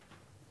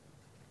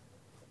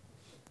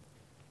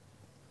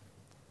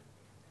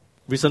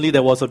Recently,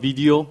 there was a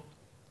video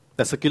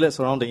that circulates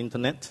around the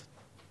internet.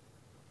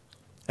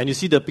 And you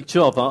see the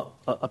picture of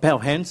a pair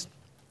of hands.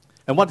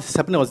 And what is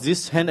happening was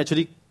this hand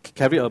actually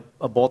carried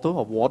a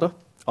bottle of water,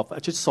 of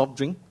actually soft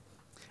drink.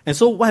 And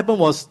so what happened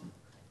was,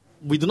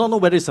 we do not know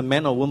whether it's a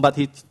man or woman, but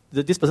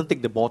this person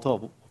took the bottle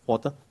of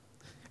water.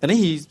 And then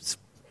he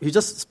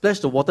just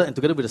splashed the water, and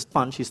together with a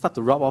sponge, he started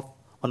to rub off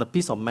on a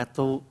piece of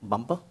metal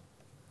bumper.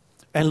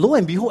 And lo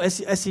and behold,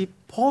 as he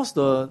pours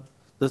the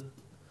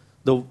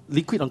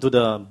liquid onto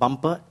the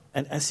bumper,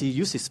 and as he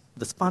used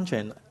the sponge,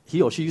 and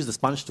he or she used the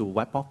sponge to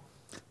wipe off,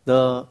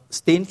 the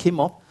stain came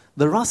off,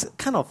 the rust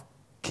kind of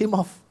came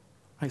off.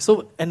 Right?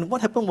 So, and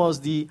what happened was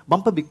the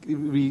bumper,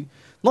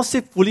 not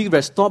say fully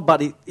restored,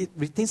 but it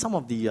retained some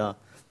of the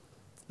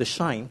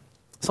shine,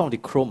 some of the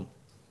chrome.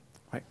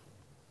 Right?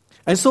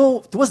 And so,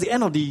 towards the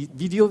end of the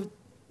video,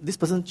 this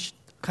person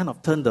kind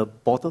of turned the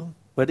bottle,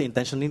 whether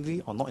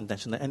intentionally or not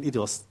intentionally, and it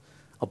was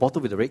a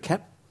bottle with a red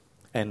cap,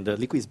 and the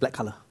liquid is black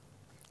color.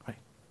 Right?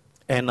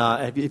 And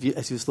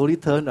as you slowly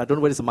turn, I don't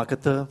know whether it's a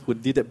marketer who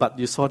did it, but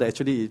you saw that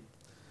actually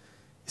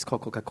it's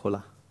called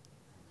Coca-Cola.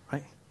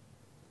 Right?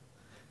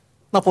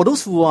 Now, for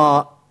those who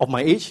are of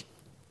my age,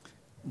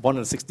 born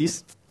in the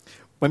 60s,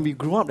 when we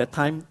grew up that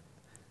time,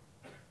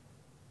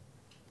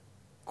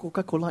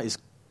 Coca-Cola is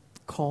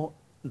called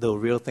the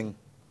real thing.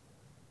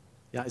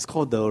 Yeah, it's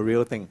called the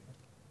real thing.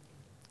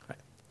 Right?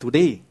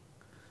 Today,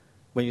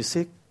 when you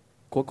say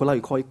Coca-Cola,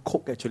 you call it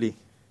Coke actually.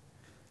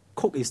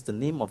 Coke is the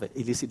name of an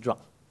illicit drug.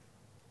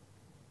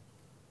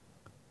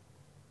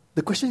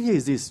 The question here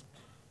is this.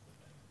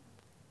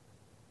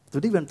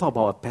 Today we're going to talk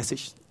about a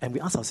passage, and we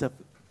ask ourselves,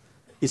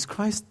 is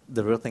Christ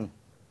the real thing?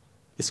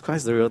 Is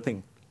Christ the real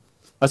thing?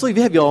 So if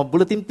you have your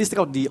bulletin, please take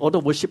out the order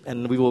of worship,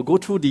 and we will go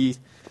through the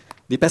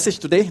passage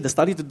today, the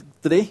study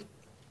today.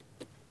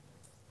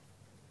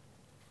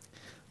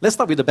 Let's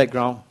start with the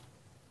background.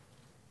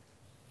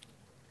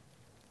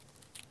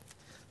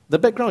 The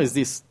background is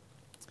this.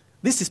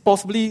 This is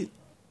possibly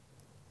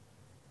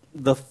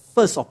the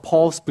first of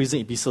Paul's prison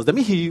epistles. That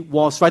means he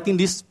was writing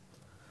this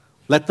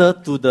letter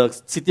to the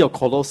city of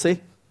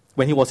Colossae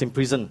when he was in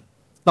prison.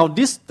 Now,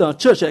 this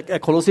church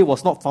at Colossae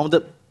was not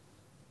founded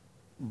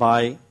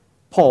by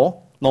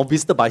Paul, nor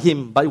visited by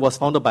him, but it was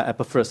founded by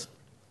Epaphras.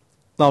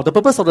 Now, the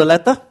purpose of the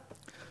letter,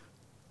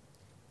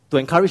 to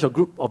encourage a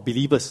group of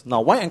believers.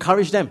 Now, why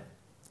encourage them?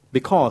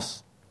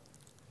 Because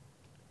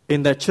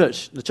in that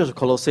church, the church of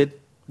Colossae,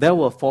 there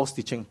were false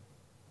teaching.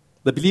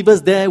 The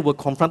believers there were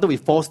confronted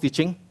with false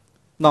teaching.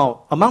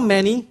 Now, among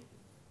many,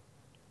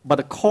 but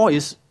the core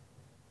is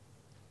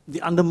they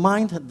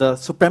undermined the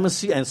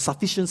supremacy and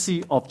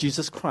sufficiency of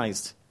Jesus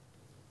Christ.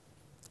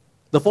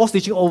 The false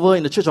teaching over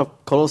in the church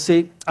of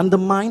Colossae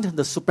undermined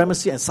the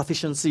supremacy and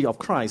sufficiency of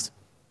Christ.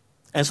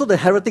 And so the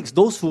heretics,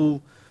 those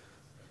who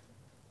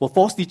were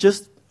false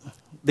teachers,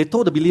 they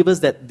told the believers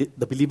that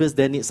the believers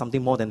there need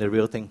something more than the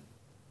real thing.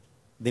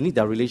 They need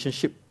their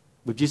relationship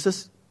with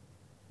Jesus,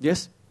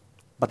 yes,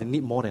 but they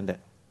need more than that.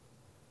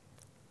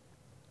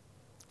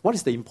 What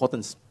is the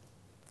importance?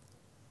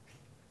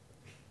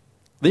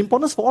 The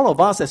importance for all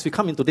of us as we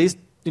come into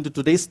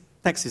today's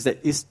text is that,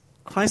 is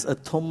Christ's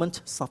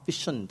atonement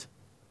sufficient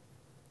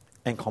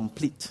and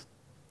complete?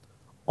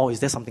 Or is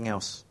there something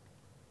else?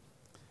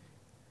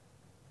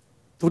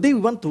 Today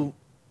we want to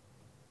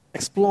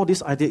explore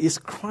this idea. Is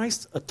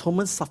Christ's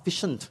atonement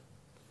sufficient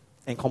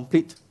and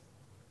complete?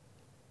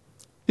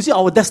 You see,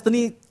 our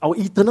destiny, our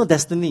eternal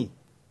destiny,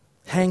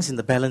 hangs in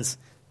the balance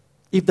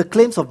if the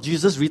claims of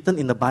Jesus written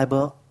in the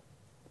Bible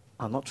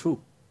are not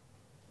true,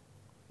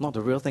 not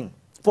the real thing.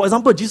 For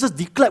example, Jesus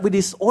declared with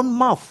his own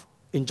mouth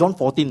in John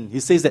 14, he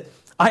says that,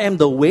 I am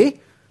the way,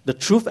 the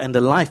truth, and the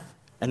life.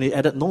 And he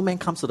added, no man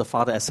comes to the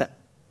Father except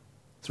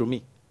through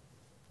me.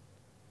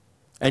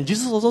 And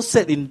Jesus also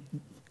said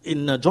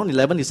in John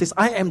 11, he says,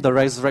 I am the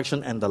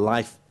resurrection and the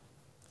life.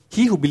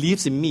 He who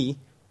believes in me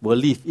will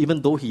live,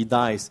 even though he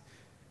dies.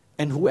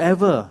 And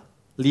whoever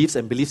lives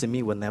and believes in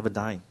me will never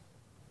die.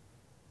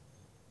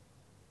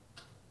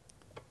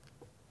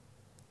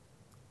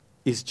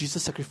 Is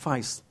Jesus'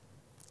 sacrifice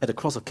at the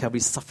cross of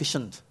Calvary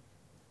sufficient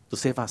to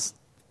save us?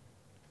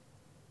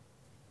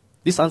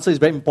 This answer is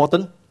very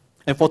important.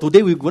 And for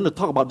today, we're going to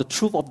talk about the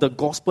truth of the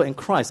gospel and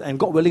Christ. And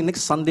God willing,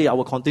 next Sunday, I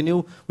will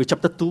continue with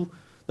chapter 2,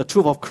 the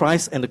truth of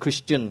Christ and the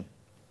Christian.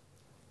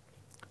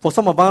 For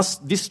some of us,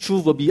 this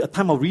truth will be a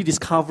time of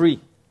rediscovery.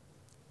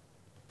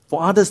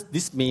 For others,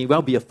 this may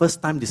well be a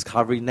first-time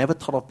discovery, never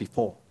thought of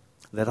before.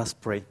 Let us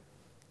pray.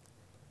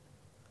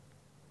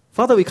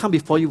 Father, we come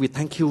before you. We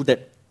thank you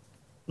that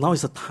now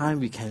is a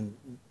time we can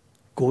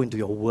go into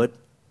your word,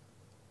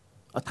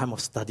 a time of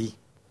study.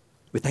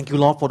 We thank you,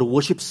 Lord, for the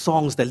worship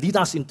songs that lead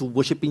us into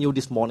worshiping you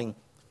this morning.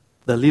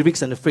 The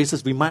lyrics and the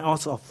phrases remind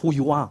us of who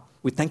you are.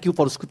 We thank you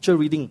for the scripture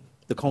reading,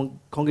 the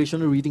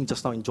congregational reading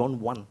just now in John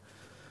 1.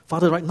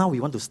 Father, right now we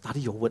want to study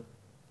your word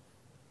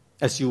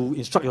as you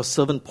instruct your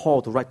servant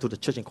Paul to write to the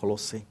church in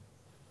Colossae.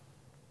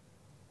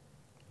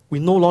 We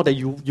know, Lord, that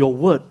your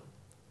word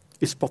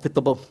is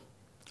profitable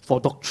for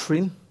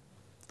doctrine,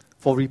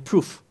 for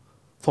reproof,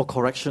 for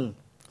correction,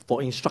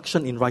 for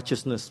instruction in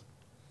righteousness.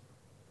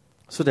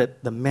 so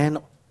that the man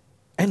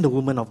and the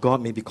woman of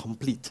God may be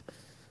complete,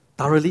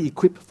 thoroughly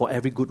equipped for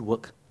every good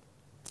work.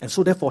 And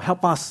so therefore,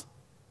 help us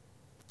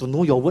to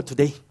know your word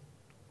today.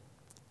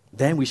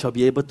 Then we shall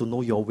be able to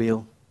know your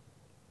will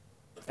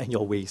and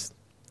your ways.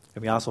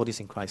 And we ask all this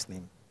in Christ's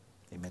name.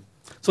 Amen.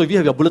 So if you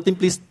have your bulletin,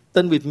 please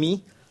turn with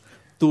me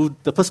to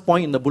the first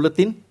point in the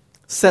bulletin,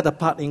 set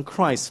apart in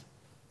Christ.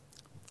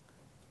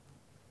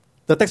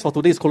 The text for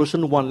today is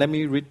Colossians 1. Let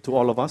me read to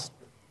all of us.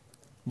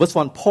 Verse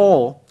 1,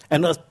 Paul,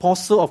 an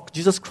apostle of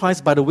Jesus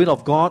Christ by the will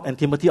of God, and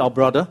Timothy, our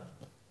brother,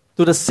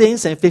 to the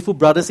saints and faithful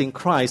brothers in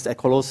Christ at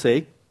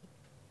Colossae,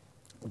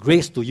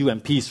 grace to you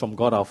and peace from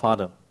God our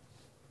Father.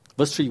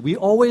 Verse 3, we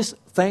always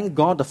thank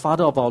God the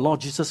Father of our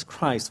Lord Jesus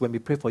Christ when we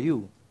pray for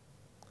you.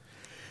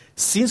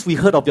 Since we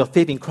heard of your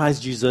faith in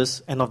Christ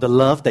Jesus and of the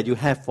love that you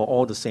have for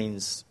all the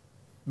saints,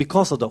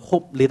 because of the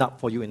hope laid up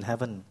for you in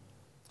heaven.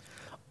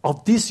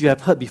 Of this you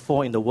have heard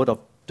before in the word of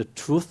the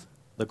truth,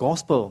 the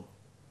gospel,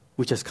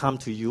 which has come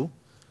to you,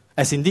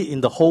 as indeed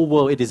in the whole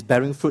world it is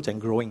bearing fruit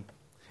and growing,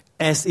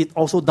 as it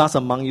also does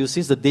among you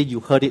since the day you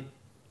heard it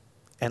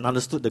and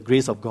understood the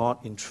grace of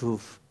God in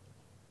truth.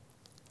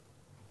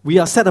 We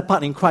are set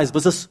apart in Christ,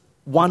 verses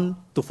 1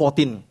 to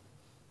 14.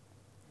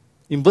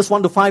 In verse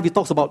 1 to 5, he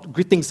talks about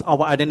greetings,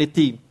 our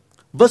identity.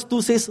 Verse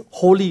 2 says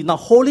holy. Now,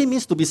 holy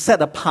means to be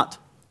set apart.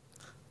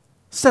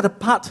 Set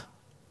apart.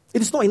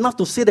 It is not enough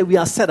to say that we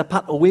are set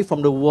apart away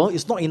from the world.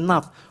 It's not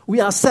enough.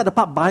 We are set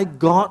apart by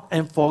God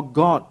and for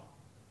God.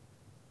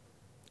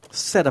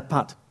 Set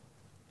apart.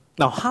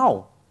 Now,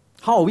 how?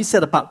 How are we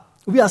set apart?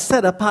 We are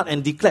set apart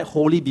and declared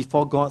holy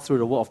before God through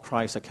the word of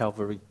Christ at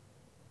Calvary.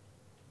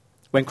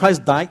 When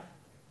Christ died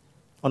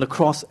on the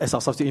cross as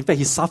our substitute, in fact,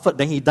 he suffered,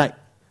 then he died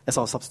as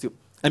our substitute.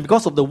 And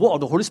because of the work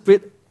of the Holy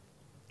Spirit,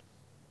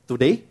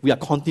 today we are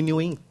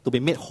continuing to be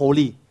made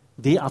holy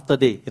day after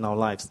day in our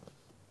lives.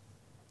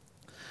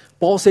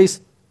 Paul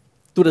says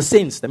to the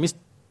saints, that means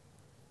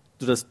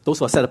to those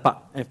who are set apart,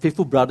 and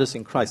faithful brothers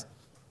in Christ.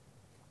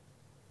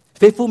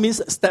 Faithful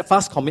means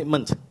steadfast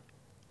commitment.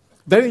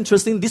 Very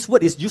interesting, this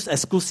word is used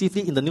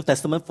exclusively in the New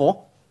Testament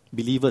for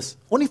believers.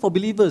 Only for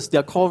believers, they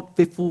are called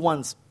faithful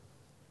ones.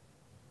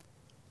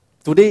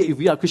 Today, if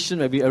we are Christian,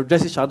 when we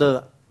address each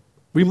other,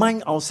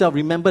 remind ourselves,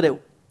 remember that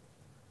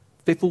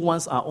faithful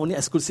ones are only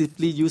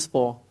exclusively used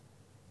for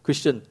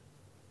Christian.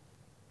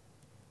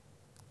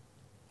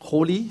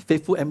 Holy,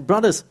 faithful, and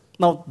brothers.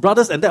 Now,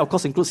 brothers, and that of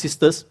course includes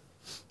sisters,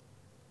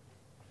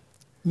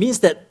 means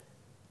that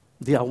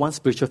they are one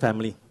spiritual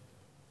family.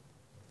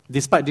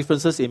 Despite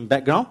differences in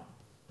background,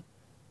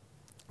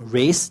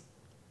 race,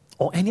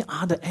 or any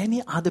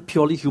other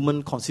purely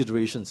human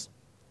considerations.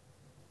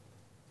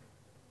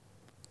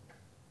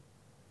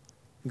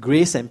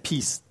 Grace and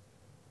peace.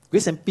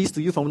 Grace and peace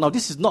to you from now.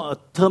 This is not a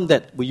term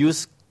that we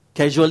use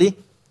casually.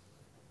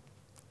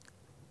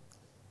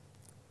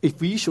 If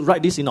we should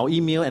write this in our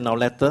email and our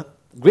letter,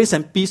 grace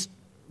and peace,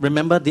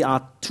 remember, they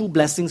are two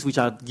blessings which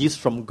are gifts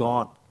from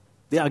God.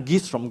 They are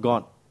gifts from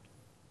God.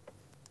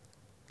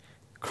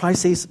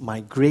 Christ says,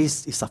 my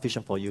grace is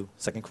sufficient for you,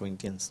 2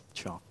 Corinthians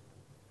 12.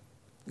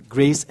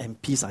 Grace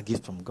and peace are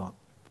gifts from God.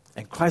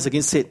 And Christ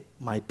again said,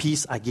 my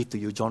peace I give to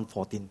you, John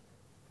 14.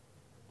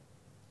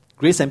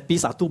 Grace and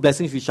peace are two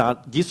blessings which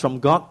are gifts from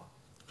God.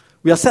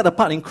 We are set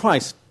apart in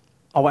Christ,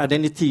 our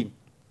identity.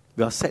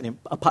 We are set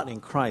apart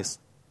in Christ,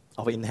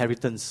 our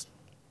inheritance.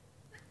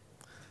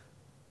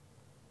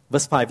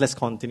 Verse 5, let's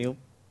continue.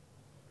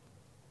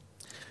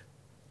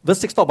 Verse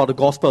 6 talks about the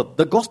gospel.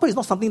 The gospel is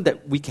not something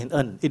that we can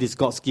earn. It is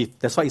God's gift.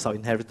 That's why it's our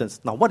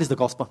inheritance. Now, what is the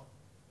gospel?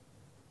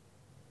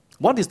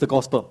 What is the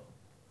gospel?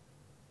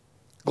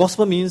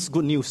 Gospel means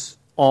good news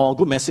or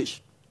good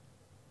message.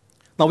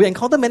 Now, we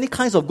encounter many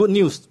kinds of good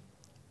news.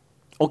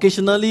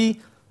 Occasionally,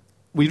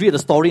 we read a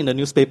story in the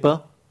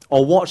newspaper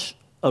or watch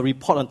a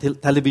report on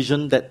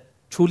television that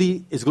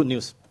truly is good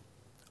news.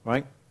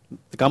 Right?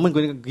 The government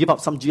is going to give up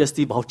some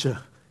GST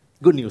voucher.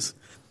 Good news.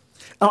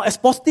 Now, as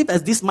positive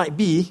as this might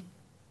be,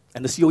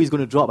 and the COE is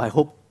going to drop, I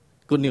hope,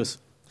 good news.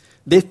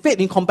 They fade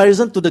in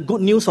comparison to the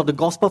good news of the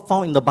gospel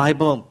found in the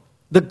Bible.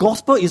 The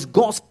gospel is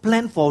God's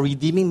plan for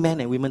redeeming men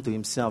and women to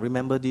himself.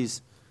 Remember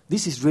this.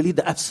 This is really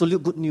the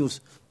absolute good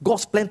news.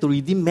 God's plan to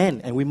redeem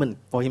men and women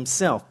for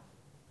himself.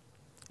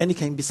 And it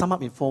can be summed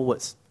up in 4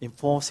 words, in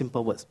 4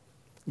 simple words.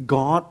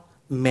 God,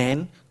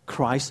 man,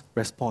 Christ,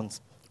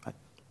 response. Right.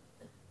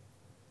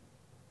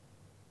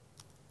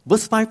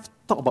 Verse 5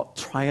 talk about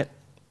triad.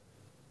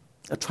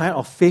 A triad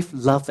of faith,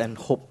 love, and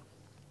hope.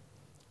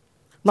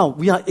 Now,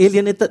 we are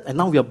alienated and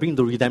now we are bringing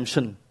the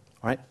redemption.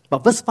 Right?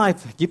 But verse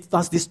 5 gives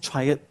us this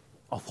triad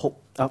of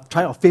hope,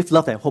 triad of faith,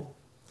 love, and hope.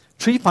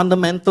 3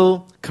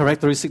 fundamental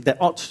characteristics that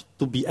ought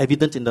to be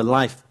evident in the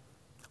life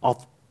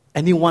of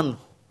anyone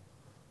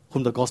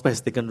whom the gospel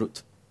has taken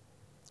root.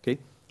 Okay?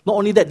 Not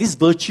only that, these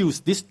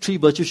 3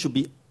 virtues should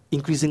be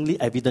increasingly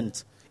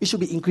evident. It should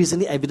be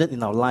increasingly evident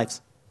in our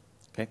lives.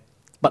 Okay?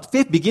 But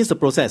faith begins the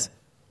process.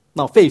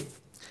 Now, faith.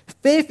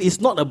 Faith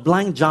is not a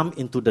blind jump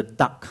into the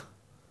dark.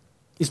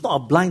 It's not a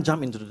blind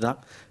jump into the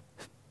dark.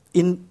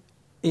 In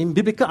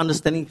biblical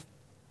understanding,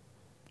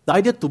 the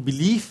idea to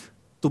believe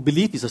To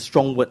believe is a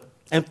strong word.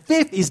 And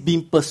faith is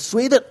being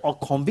persuaded or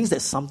convinced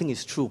that something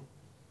is true.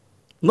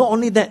 Not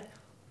only that,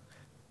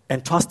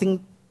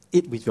 entrusting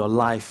it with your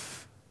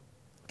life.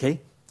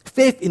 Okay?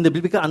 Faith in the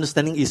biblical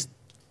understanding is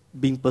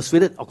being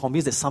persuaded or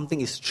convinced that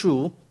something is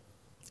true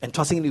and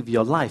trusting it with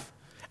your life.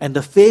 And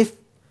the faith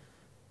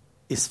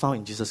is found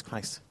in Jesus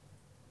Christ.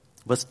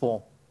 Verse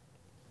 4.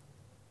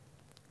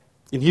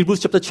 In Hebrews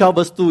chapter 12,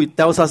 verse 2, it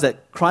tells us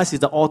that Christ is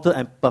the author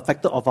and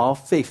perfecter of our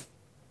faith.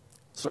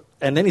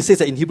 And then it says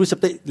that in Hebrews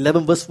chapter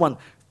 11, verse 1,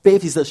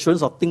 faith is the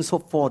assurance of things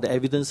hoped for, the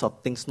evidence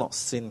of things not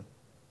seen.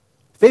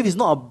 Faith is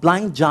not a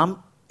blind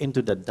jump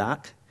into the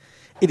dark.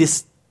 It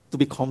is to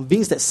be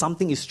convinced that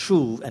something is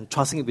true and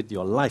trusting it with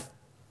your life.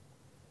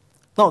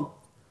 Now,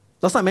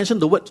 last time I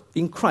mentioned the word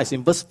in Christ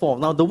in verse 4.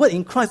 Now, the word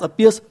in Christ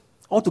appears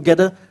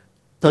altogether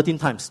 13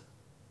 times.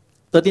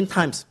 13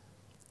 times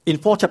in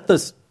 4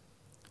 chapters.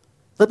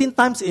 13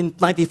 times in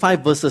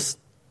 95 verses.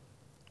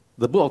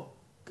 The book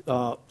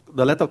of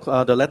the letter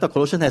of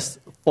Colossians has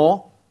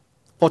 4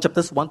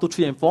 chapters, 1, 2,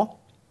 3, and 4.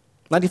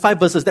 95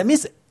 verses. That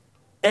means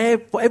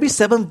for every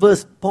 7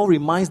 verse, Paul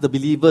reminds the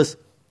believers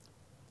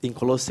in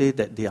Colossae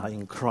that they are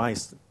in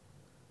Christ.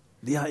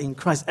 They are in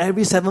Christ.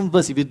 Every 7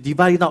 verse, if you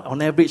divide it out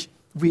on average,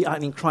 we are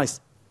in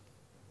Christ.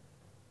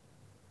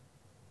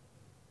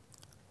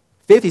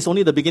 Faith is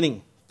only the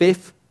beginning.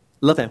 Faith,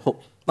 love, and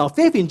hope. Now,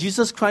 faith in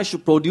Jesus Christ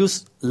should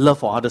produce love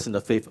for others in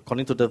the faith,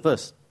 according to the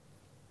verse.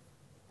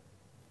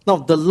 Now,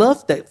 the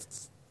love that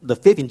the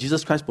faith in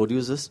Jesus Christ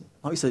produces,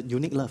 now it's a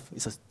unique love.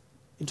 It's an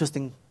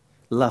interesting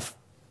love.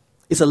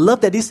 It's a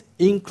love that is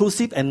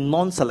inclusive and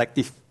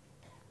non-selective.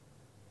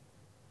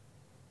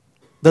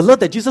 The love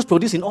that Jesus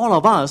produced in all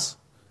of us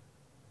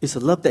is a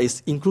love that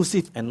is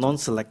inclusive and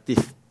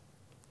non-selective.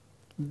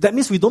 That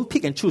means we don't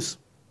pick and choose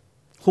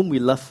whom we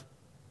love.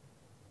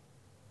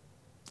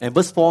 And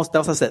verse 4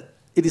 tells us that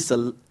it is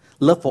a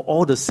love for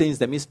all the saints,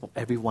 that means for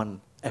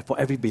everyone, and for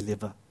every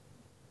believer.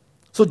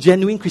 So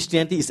genuine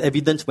Christianity is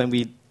evident when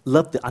we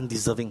love the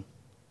undeserving.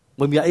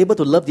 When we are able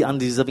to love the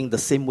undeserving the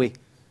same way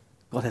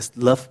God has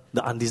loved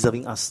the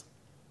undeserving us.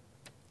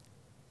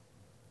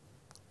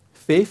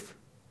 Faith,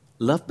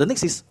 love. The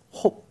next is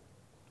hope.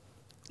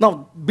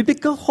 Now,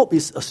 biblical hope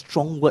is a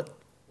strong word.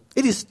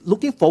 It is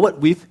looking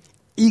forward with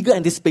eager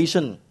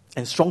anticipation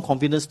and strong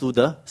confidence to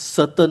the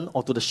certain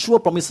or to the sure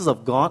promises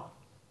of God.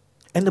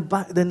 And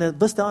then the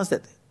verse tells us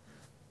that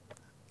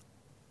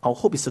our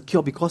hope is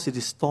secure because it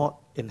is stored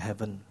in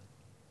heaven.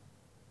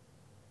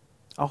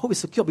 Our hope is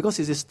secure because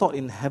it is stored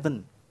in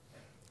heaven.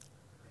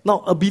 Now,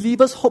 a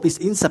believer's hope is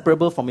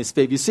inseparable from his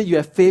faith. You say you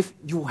have faith,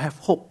 you have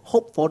hope.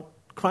 Hope for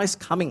Christ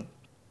coming.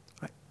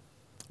 Right?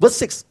 Verse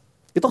 6,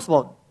 it talks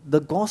about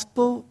the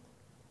gospel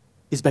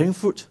is bearing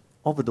fruit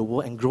over the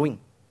world and growing.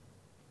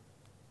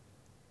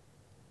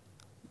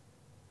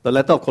 The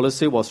letter of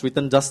Colossae was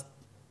written just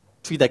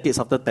 3 decades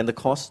after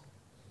Pentecost.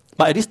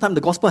 But at this time,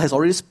 the gospel has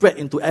already spread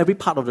into every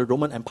part of the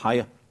Roman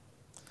Empire.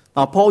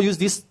 Now, Paul used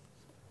this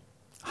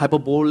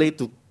hyperbole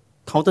to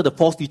counter the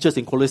false teachers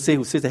in Colossae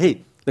who says that,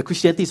 hey, the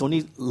Christianity is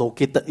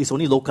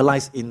only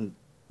localized in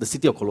the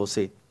city of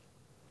Colossae.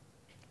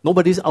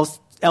 Nobody else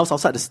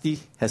outside the city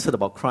has heard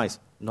about Christ.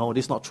 No,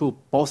 this is not true.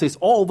 Paul says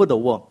all over the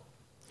world.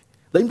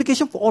 The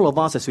implication for all of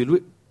us as we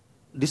read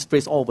this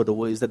phrase all over the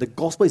world is that the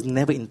gospel is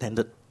never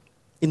intended.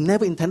 It's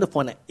never intended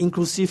for an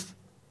exclusive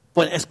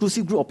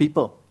group of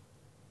people.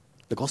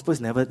 The gospel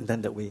is never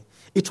intended that way.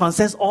 It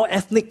transcends all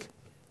ethnic,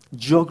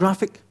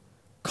 geographic,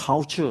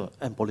 culture,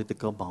 and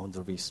political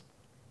boundaries.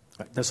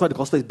 Right? That's why the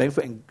gospel is bearing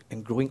fruit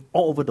and growing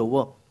all over the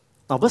world.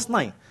 Now, verse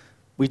 9.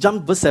 We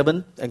jump verse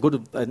 7 and go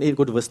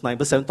to verse 9.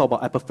 Verse 7 talk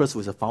about Epaphras, who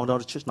is the founder of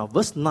the church. Now,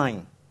 verse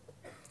 9.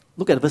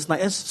 Look at verse 9.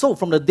 And so,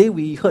 from the day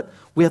we heard,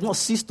 we have not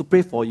ceased to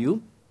pray for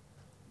you.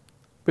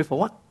 Pray for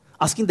what?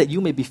 Asking that you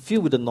may be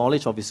filled with the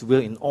knowledge of His will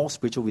in all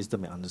spiritual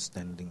wisdom and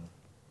understanding.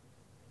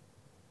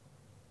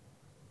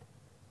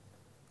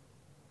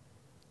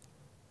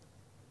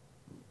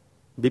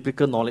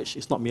 Biblical knowledge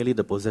is not merely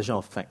the possession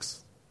of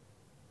facts.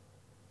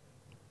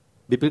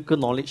 Biblical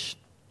knowledge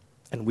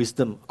and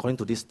wisdom, according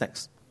to this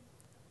text,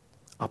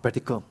 are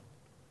practical,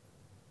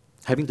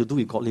 having to do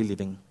with godly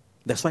living.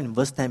 That's why in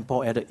verse 10,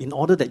 Paul added, in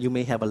order that you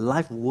may have a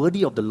life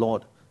worthy of the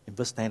Lord, in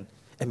verse 10,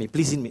 and may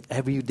please Him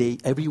every day,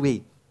 every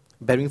way,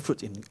 bearing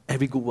fruit in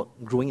every good work,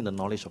 growing in the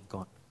knowledge of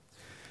God.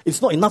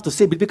 It's not enough to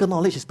say biblical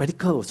knowledge is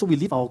practical, so we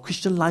live our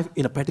Christian life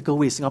in a practical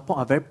way. Singapore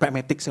are very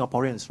pragmatic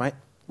Singaporeans, right?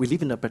 We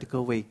live in a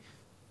practical way.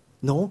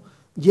 No,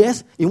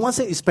 yes, in one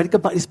sense it's practical,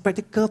 but it's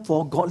practical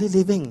for godly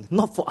living,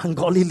 not for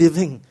ungodly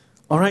living.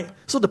 All right?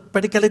 So the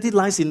practicality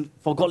lies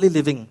for godly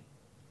living.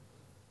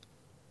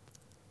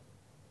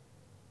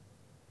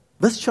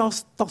 Verse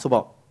 12 talks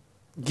about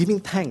giving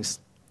thanks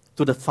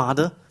to the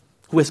Father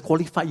who has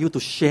qualified you to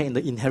share in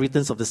the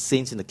inheritance of the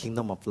saints in the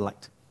kingdom of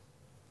light.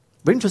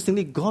 Very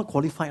interestingly, God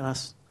qualified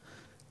us.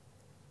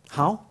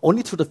 How?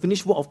 Only through the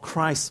finished work of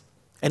Christ.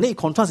 And then it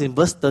contrasts in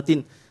verse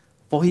 13.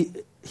 For He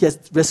has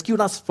rescued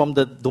us from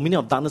the dominion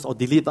of darkness, or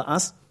delivered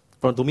us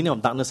from the dominion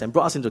of darkness and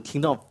brought us into the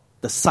kingdom of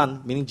the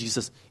Son, meaning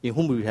Jesus, in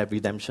whom we have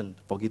redemption,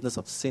 forgiveness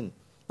of sin.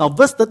 Now,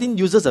 verse 13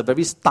 uses a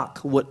very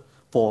stark word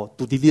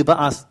to deliver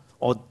us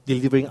or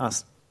delivering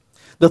us.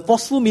 The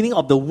forceful meaning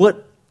of the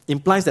word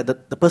implies that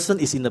the person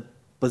is in a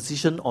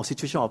position or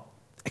situation of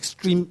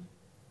extreme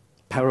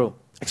peril,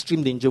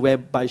 extreme danger,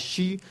 whereby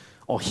she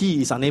or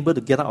he is unable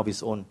to get out of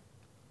his own.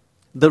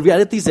 The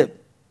reality is that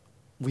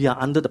we are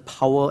under the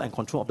power and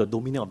control of the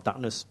dominion of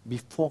darkness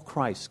before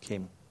Christ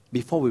came,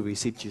 before we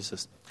received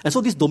Jesus. And so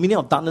this dominion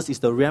of darkness is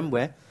the realm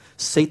where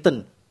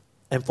Satan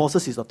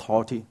enforces his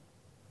authority.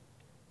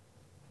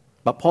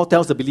 But Paul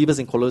tells the believers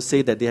in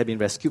Colossae that they have been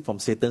rescued from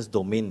Satan's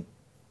domain.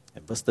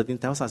 And verse 13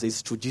 tells us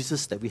it's through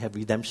Jesus that we have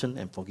redemption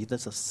and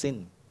forgiveness of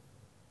sin.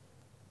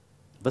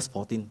 Verse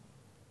 14.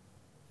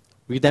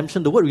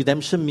 Redemption, the word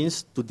redemption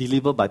means to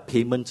deliver by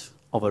payment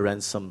of a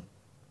ransom.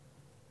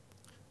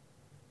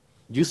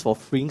 Used for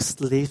freeing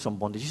slaves from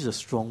bondage. This is a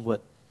strong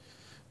word.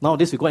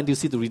 Nowadays we go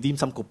NTUC to redeem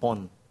some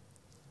coupon.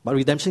 But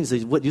redemption is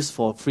a word used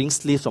for freeing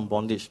slaves from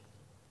bondage.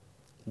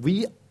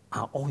 We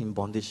are all in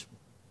bondage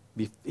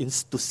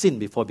to sin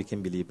before we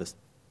became believers.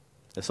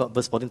 That's what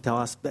verse 14 tells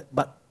us.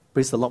 But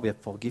praise the Lord, we have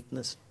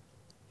forgiveness.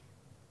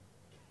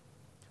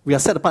 We are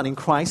set apart in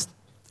Christ,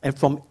 and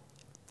from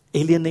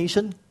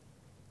alienation,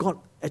 God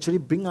actually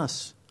brings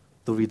us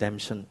to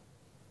redemption.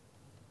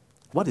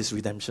 What is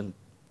redemption?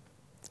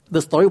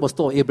 The story was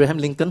told of Abraham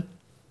Lincoln.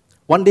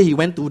 One day he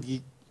went to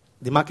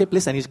the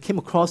marketplace and he came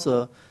across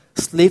a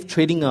slave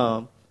trading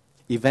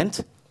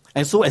event.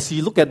 And so as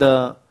he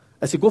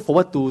go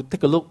forward to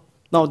take a look,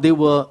 now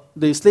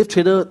the slave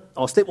trader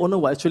or slave owner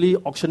were actually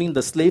auctioning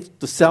the slave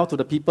to sell to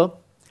the people.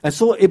 And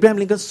so Abraham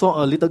Lincoln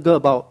saw a little girl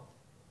about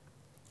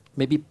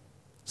maybe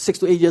 6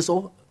 to 8 years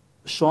old,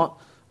 short,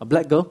 a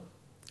black girl.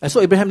 And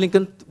so Abraham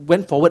Lincoln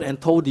went forward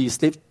and told the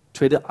slave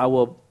trader, I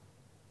will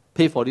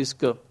pay for this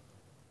girl.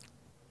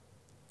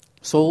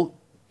 So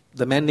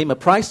the man named a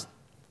price.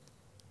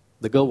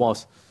 The girl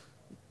was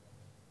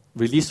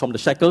released from the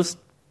shackles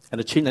and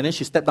the chain, and then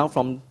she stepped down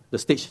from the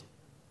stage.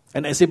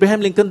 And as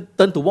Abraham Lincoln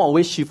turned to walk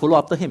away, she followed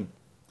after him.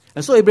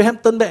 And so Abraham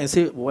turned back and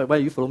said, why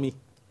you follow me?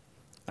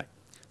 Right.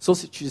 So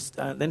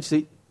then she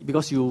said,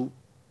 because you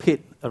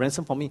paid a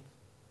ransom for me.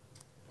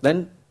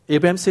 Then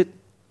Abraham said,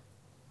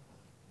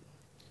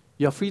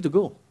 you are free to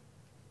go.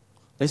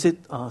 They said,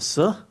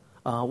 sir,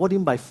 what do you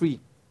mean by free?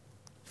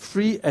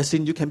 Free as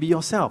in you can be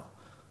yourself.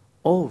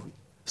 Oh,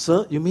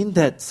 sir, you mean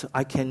that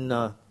I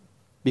can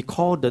be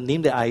called the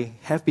name that I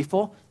have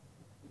before?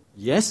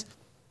 Yes.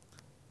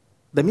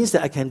 That means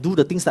that I can do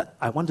the things that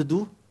I want to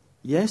do?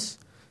 Yes.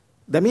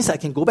 That means I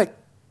can go back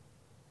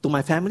to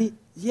my family?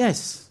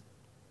 Yes.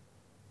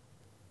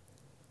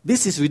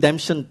 This is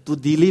redemption, to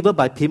deliver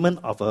by payment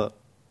of a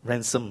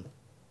ransom.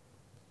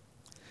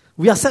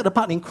 We are set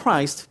apart in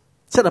Christ,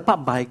 set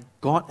apart by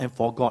God and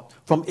for God.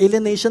 From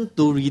alienation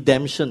to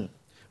redemption.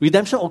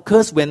 Redemption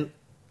occurs when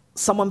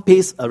someone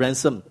pays a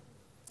ransom.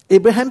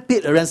 Abraham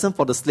paid a ransom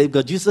for the slave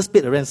girl. Jesus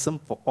paid a ransom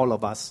for all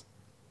of us.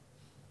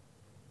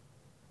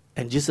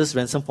 And Jesus'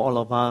 ransom for all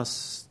of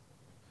us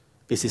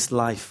is his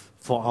life,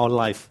 for our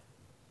life.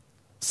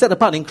 Set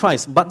apart in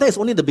Christ. But that is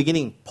only the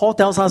beginning. Paul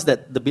tells us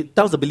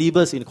tells the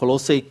believers in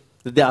Colossae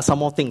that there are some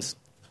more things.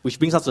 Which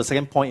brings us to the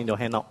second point in your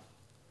handout.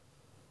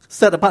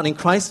 Set apart in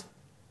Christ.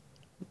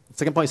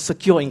 Second point is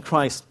secure in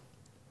Christ.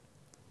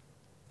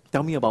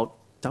 Tell me about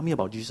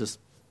Jesus.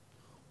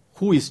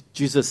 Who is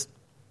Jesus?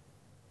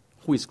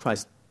 Who is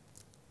Christ?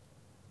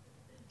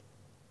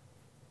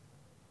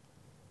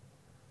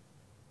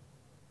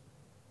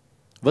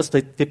 Verse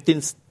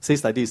 15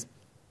 says like this.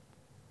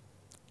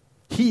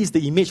 He is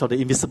the image of the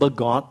invisible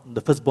God, the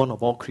firstborn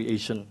of all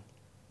creation.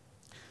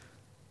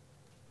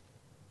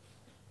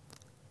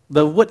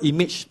 The word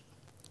image,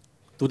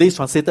 today is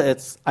translated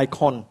as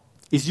icon,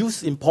 is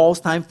used in Paul's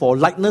time for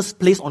likeness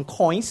placed on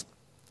coins,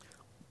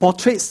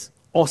 portraits,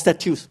 or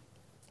statues.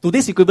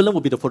 Today's equivalent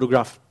would be the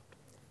photograph.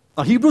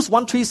 Now, Hebrews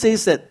 1:3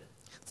 says that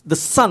the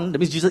Son, that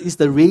means Jesus, is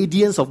the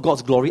radiance of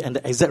God's glory and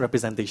the exact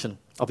representation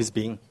of his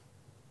being.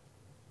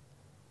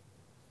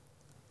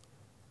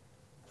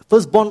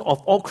 Firstborn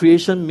of all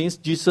creation means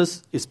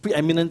Jesus is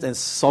preeminent and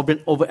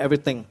sovereign over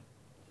everything.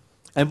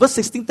 And verse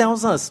 16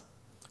 tells us,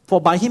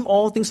 for by him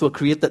all things were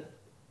created.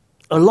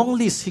 A long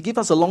list. He gave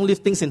us a long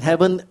list of things in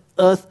heaven,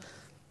 earth,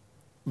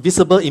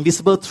 visible,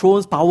 invisible,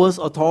 thrones, powers,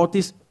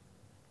 authorities.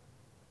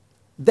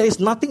 There is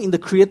nothing in the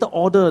created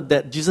order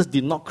that Jesus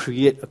did not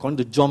create, according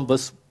to John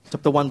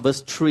chapter 1,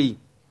 verse 3.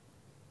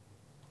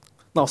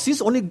 Now,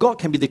 since only God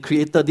can be the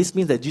creator, this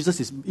means that Jesus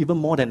is even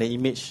more than the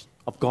image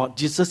of God.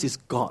 Jesus is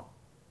God.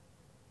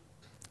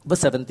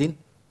 Verse 17.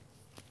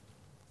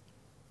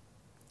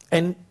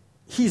 And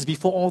he is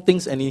before all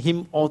things, and in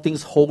him all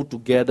things hold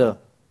together.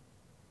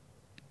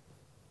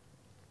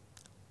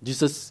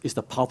 Jesus is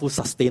the powerful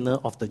sustainer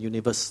of the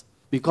universe.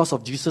 Because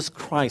of Jesus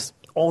Christ,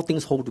 all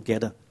things hold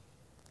together.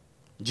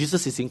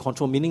 Jesus is in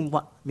control, meaning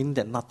what? Meaning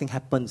that nothing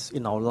happens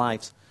in our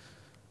lives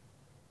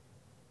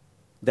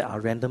that are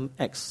random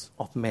acts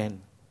of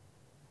man.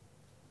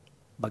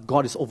 But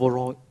God is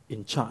overall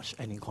in charge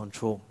and in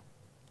control.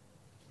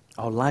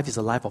 Our life is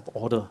a life of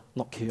order,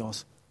 not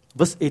chaos.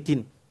 Verse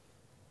 18.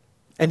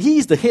 And he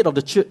is the head of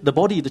the church, the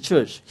body, the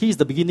church. He is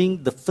the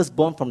beginning, the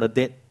firstborn from the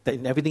dead, that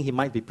in everything he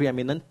might be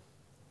preeminent.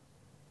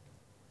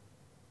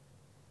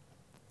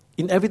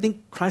 In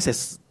everything, Christ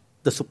has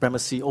the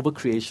supremacy over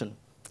creation.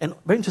 And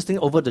very interesting,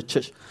 over the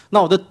church.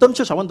 Now, the term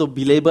church, I want to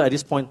belabor at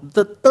this point.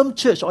 The term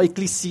church or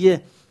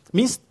ecclesia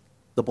means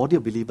the body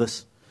of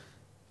believers.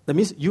 That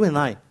means you and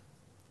I.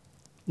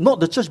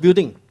 Not the church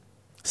building.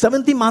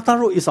 70 Mata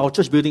Road is our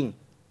church building.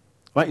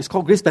 Right? It's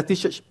called Grace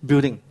Baptist Church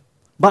building.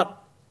 But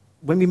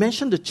when we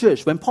mention the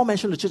church, when Paul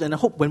mentioned the church, and I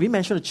hope when we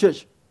mention the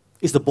church,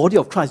 it's the body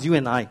of Christ, you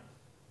and I.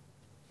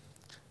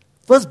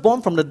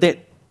 Firstborn from the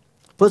dead.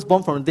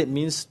 Firstborn from the dead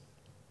means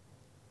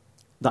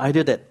the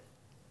idea that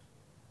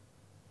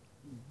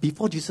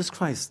before Jesus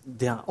Christ,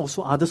 there are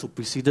also others who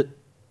preceded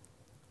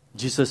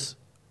Jesus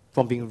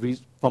from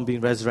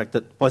being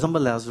resurrected. For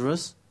example,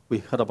 Lazarus, we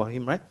heard about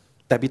him, right?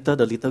 Tabitha,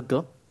 the little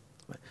girl.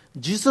 Right?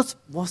 Jesus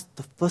was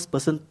the first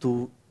person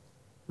to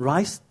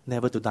rise,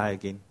 never to die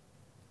again.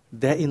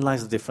 Therein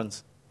lies the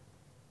difference.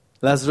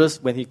 Lazarus,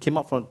 when he came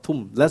out from the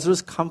tomb,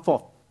 Lazarus come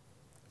forth.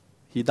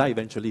 He died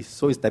eventually.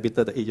 So is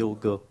Tabitha, the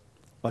 8-year-old girl.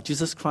 But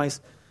Jesus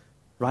Christ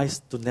rise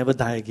to never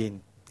die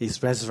again.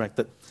 He's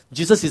resurrected.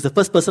 Jesus is the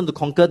first person to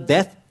conquer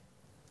death.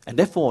 And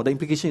therefore, the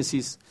implication is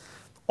this.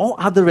 All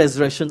other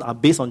resurrections are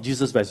based on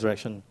Jesus'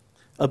 resurrection.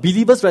 A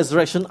believer's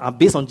resurrection are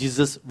based on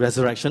Jesus'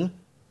 resurrection.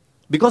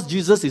 Because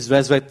Jesus is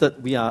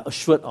resurrected, we are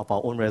assured of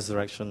our own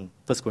resurrection.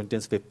 1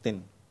 Corinthians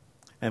 15.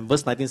 And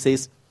verse 19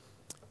 says,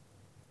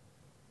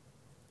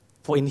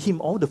 for in him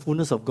all the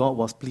fullness of God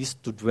was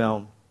pleased to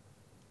dwell.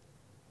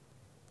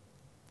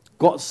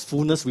 God's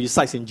fullness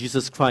resides in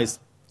Jesus Christ.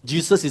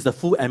 Jesus is the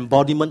full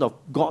embodiment of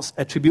God's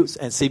attributes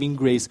and saving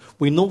grace.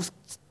 We know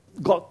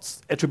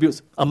God's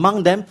attributes.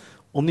 Among them,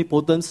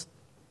 omnipotence,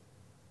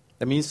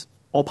 that means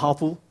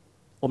all-powerful,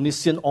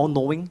 omniscient,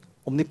 all-knowing,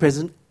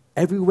 omnipresent,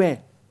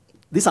 everywhere.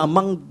 These are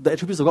among the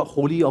attributes of God,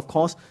 holy, of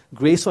course,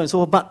 grace, so and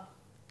so on. But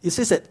it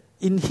says that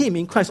in him,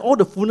 in Christ, all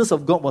the fullness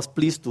of God was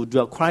pleased to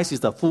dwell. Christ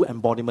is the full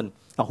embodiment.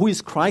 Now, who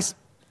is Christ?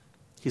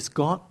 He's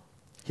God,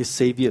 his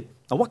Savior.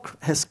 Now, what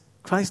has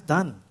Christ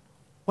done?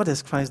 What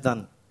has Christ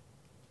done?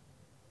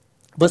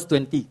 Verse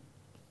 20.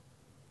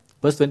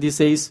 Verse 20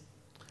 says,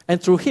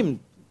 and through him,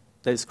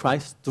 that is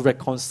Christ, to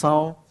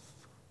reconcile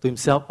to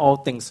himself all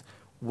things,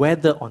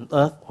 whether on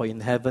earth or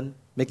in heaven,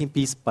 making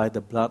peace by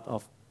the blood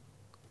of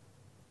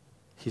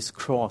his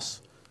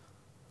cross.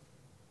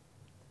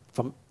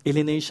 From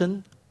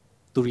alienation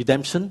to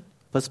redemption,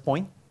 first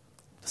point.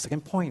 The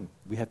second point,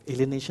 we have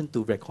alienation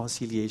to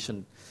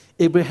reconciliation.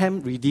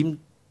 Abraham redeemed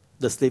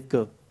the slave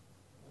girl,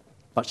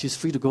 but she's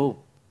free to go.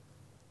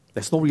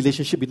 There's no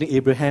relationship between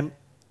Abraham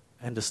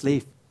and the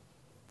slave.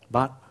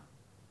 But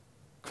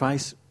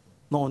Christ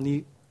not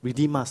only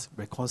redeem us,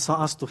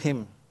 reconcile us to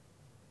him.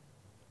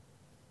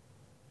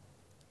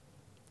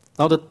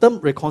 Now the term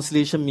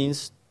reconciliation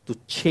means to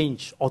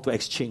change or to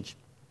exchange.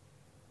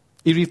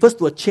 It refers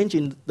to a change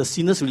in the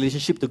sinner's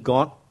relationship to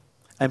God,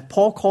 and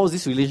Paul calls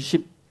this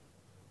relationship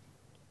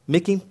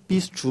making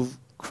peace through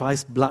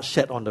Christ's blood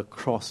shed on the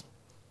cross.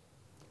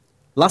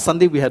 Last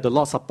Sunday we had the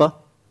Lord's Supper.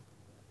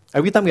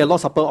 Every time we have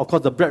Lord's Supper, of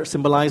course the bread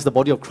symbolizes the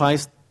body of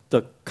Christ,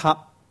 the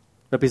cup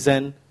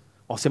represent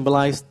or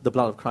symbolize the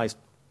blood of Christ.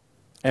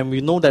 And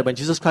we know that when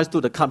Jesus Christ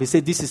took the cup, he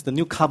said, this is the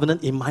new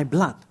covenant in my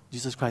blood,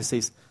 Jesus Christ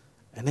says.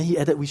 And then he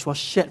added, which was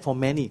shed for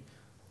many,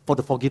 for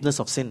the forgiveness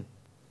of sin.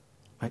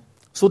 Right?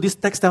 So this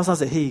text tells us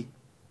that, hey,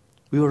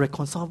 we were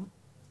reconciled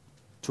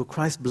through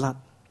Christ's blood.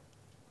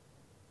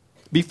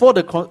 Before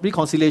the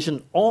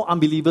reconciliation, all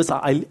unbelievers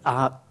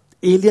are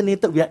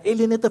alienated. We are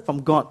alienated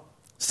from God,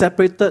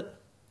 separated,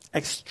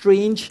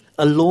 estranged,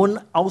 alone,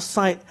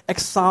 outside,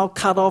 exiled,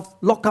 cut off,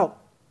 locked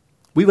out.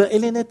 We were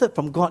alienated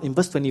from God in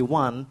verse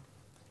 21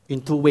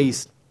 in two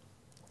ways,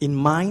 in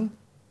mind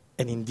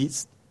and in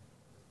deeds.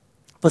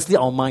 Firstly,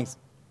 our minds.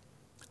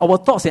 Our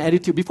thoughts and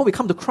attitude, before we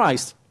come to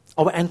Christ,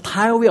 our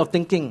entire way of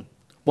thinking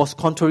was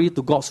contrary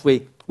to God's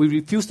way. We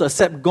refused to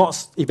accept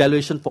God's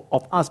evaluation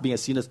of us being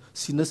as sinners.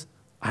 Sinners,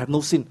 I have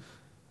no sin.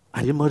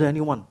 I didn't murder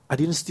anyone. I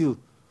didn't steal.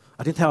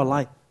 I didn't tell a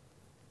lie.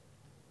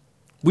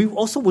 We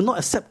also will not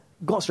accept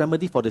God's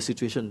remedy for the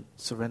situation.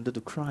 Surrender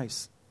to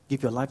Christ.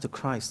 Give your life to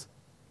Christ.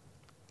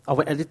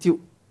 Our attitude,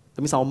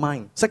 that means our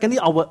mind. Secondly,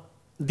 our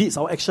deeds,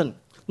 our action.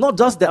 Not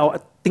just that our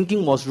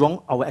thinking was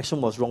wrong, our action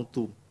was wrong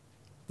too.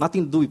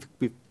 Nothing to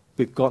do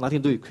with God,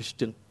 nothing to do with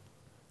Christian.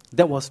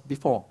 That was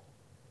before.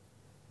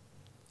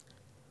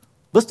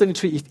 Verse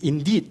 23,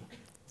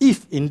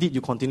 if indeed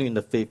you continue in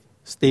the faith,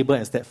 stable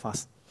and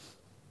steadfast.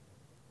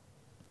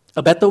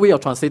 A better way of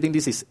translating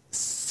this is,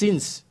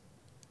 since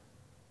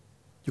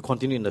you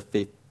continue in the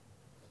faith.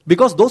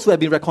 Because those who have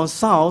been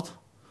reconciled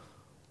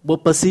will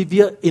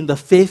persevere in the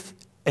faith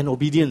and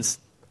obedience.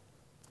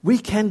 We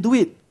can do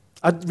it.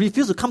 I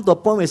refuse to come to a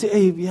point where I say,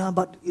 hey, yeah,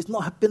 but it's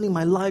not happening in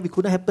my life. It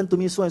couldn't happen to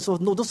me, so and so.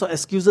 No, those are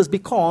excuses,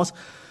 because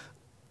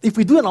if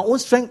we do it on our own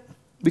strength,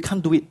 we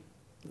can't do it.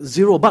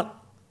 Zero. But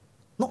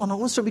not on our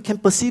own strength. We can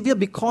persevere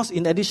because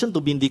in addition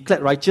to being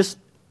declared righteous,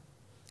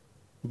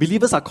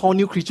 believers are called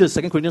new creatures,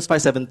 2 Corinthians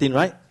 5:17,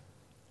 right?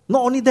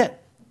 Not only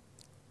that,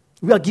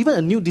 We are given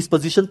a new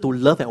disposition to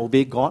love and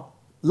obey God.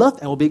 Love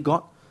and obey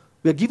God.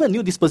 We are given a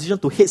new disposition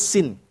to hate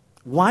sin.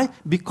 Why?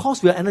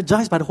 Because we are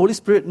energized by the Holy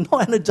Spirit,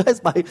 not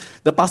energized by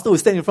the pastor who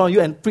stands in front of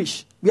you and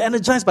preach. We are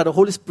energized by the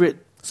Holy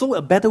Spirit. So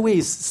a better way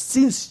is,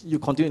 since you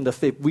continue in the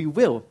faith, we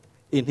will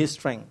in His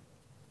strength.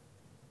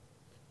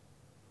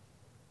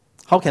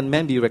 How can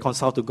man be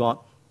reconciled to God?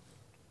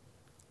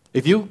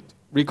 If you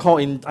recall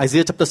in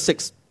Isaiah chapter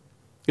 6,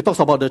 it talks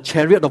about the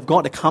chariot of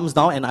God that comes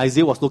down, and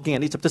Isaiah was looking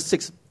at it, chapter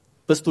 6,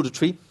 verse 2 to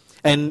 3.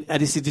 And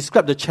as he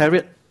described the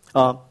chariot,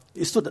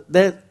 it stood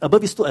there,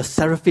 above it stood a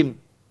seraphim.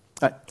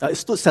 It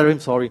stood seraphim,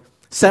 sorry.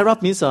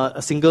 Seraph means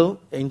a single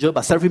angel,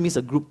 but seraphim means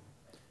a group.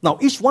 Now,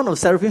 each one of the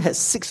seraphim has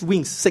 6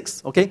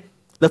 wings, okay?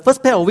 The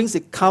first pair of wings,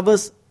 it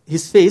covers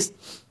his face.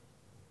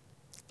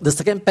 The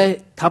second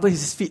pair covers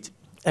his feet.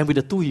 And with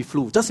the 2, he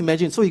flew. Just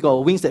imagine, so he got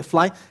wings that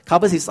fly,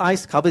 covers his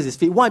eyes, covers his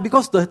feet. Why?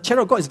 Because the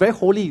chariot of God is very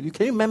holy.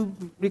 Can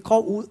you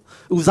recall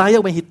Uzziah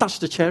when he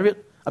touched the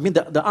chariot? I mean,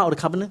 the Ark of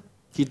the Covenant?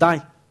 He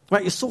died.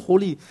 Right? It's so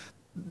holy.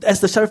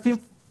 As the seraphim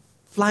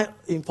fly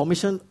in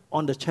formation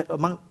on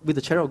with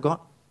the chariot of God,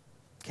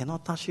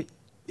 cannot touch it.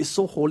 It's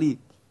so holy.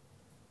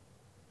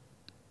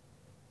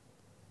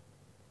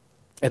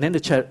 And then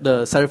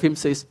the seraphim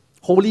says,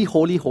 "Holy,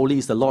 holy, holy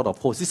is the Lord of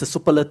hosts." This is a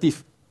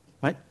superlative,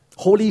 right?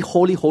 Holy,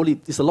 holy, holy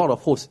is the Lord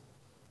of hosts.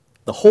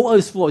 The whole earth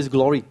is full of His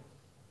glory.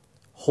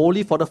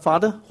 Holy for the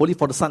Father, holy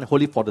for the Son, and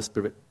holy for the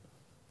Spirit.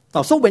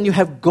 Now, so when you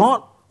have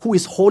God who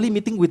is holy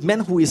meeting with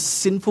man who is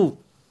sinful,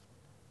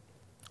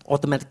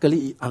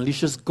 automatically it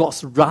unleashes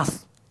God's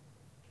wrath.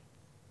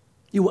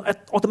 It will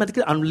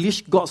automatically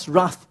unleash God's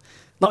wrath.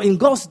 Now, in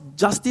God's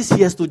justice,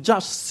 He has to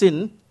judge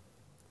sin.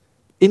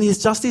 In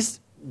His justice,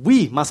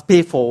 we must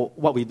pay for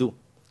what we do.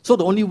 So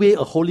the only way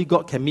a holy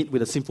God can meet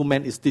with a sinful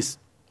man is this.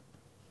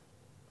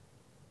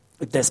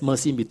 There's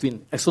mercy in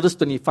between. Exodus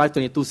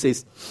 25:22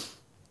 says,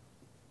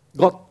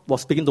 God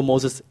was speaking to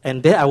Moses,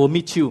 "And there I will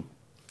meet you."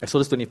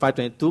 Exodus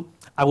 25:22,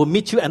 "I will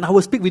meet you and I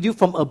will speak with you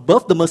from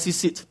above the mercy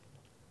seat,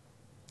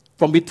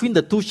 from between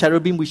the 2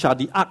 cherubim which are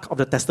the ark of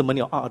the testimony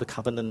or ark of the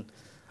covenant,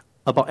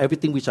 about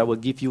everything which I will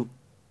give you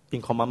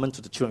in commandment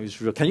to the children of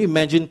Israel." Can you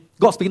imagine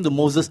God speaking to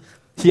Moses?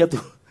 He had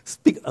to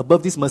speak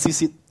above this mercy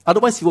seat.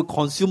 Otherwise, He will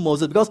consume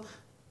Moses, because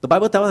the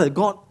Bible tells us that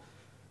God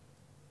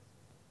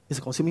is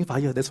a consuming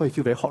fire. That's why you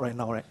feel very hot right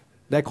now, right?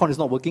 The aircon is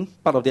not working,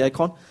 part of the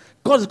aircon.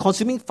 God is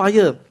consuming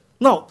fire.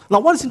 Now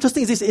what is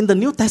interesting is this, in the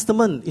New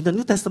Testament,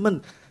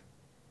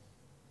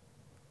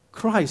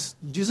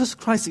 Jesus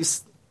Christ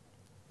is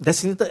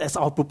designated as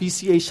our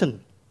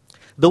propitiation.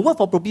 The word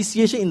for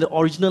propitiation in the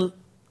original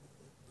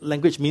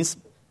language means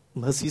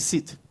mercy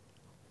seat.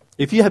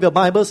 If you have your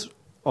Bibles,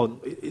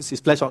 it's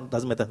flash on,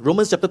 doesn't matter.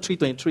 Romans chapter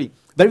 3:23,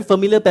 very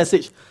familiar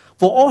passage.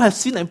 "For all have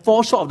sinned and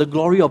fall short of the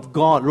glory of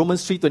God."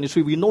 Romans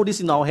 3:23, we know this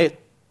in our head.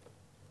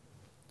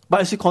 But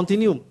as we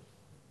continue,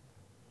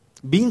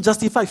 being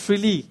justified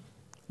freely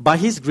by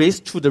His grace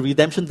through the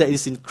redemption that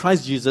is in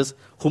Christ Jesus,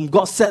 whom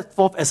God set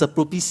forth as a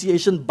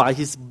propitiation by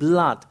His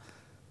blood,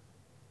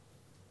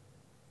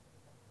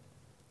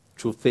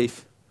 through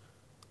faith,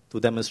 to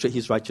demonstrate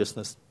His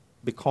righteousness.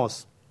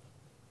 Because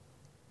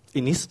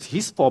in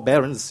His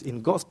forbearance,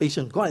 in God's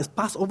patience, God has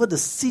passed over the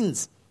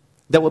sins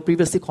that were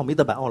previously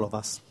committed by all of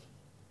us.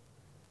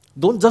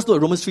 Don't just look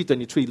at Romans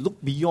 3:23. Look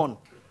beyond.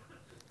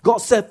 God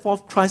set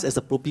forth Christ as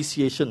a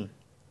propitiation.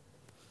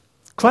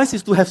 Christ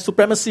is to have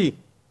supremacy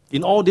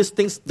in all these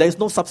things. There is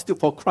no substitute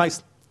for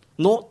Christ.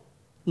 No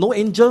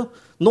angel,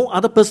 no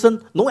other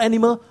person, no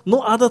animal, no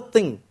other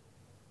thing.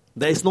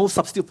 There is no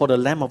substitute for the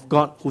Lamb of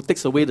God who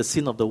takes away the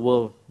sin of the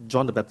world.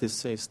 John the Baptist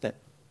says that.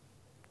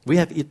 We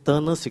have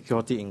eternal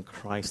security in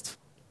Christ.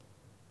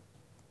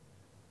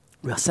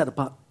 We are set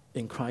apart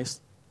in Christ.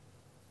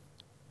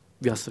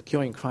 We are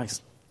secure in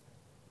Christ.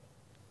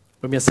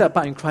 When we are set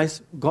apart in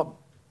Christ, God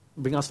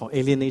brings us from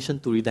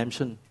alienation to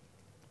redemption.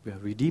 We are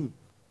redeemed.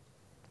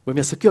 When we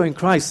are secure in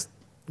Christ,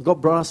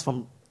 God brought us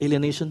from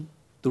alienation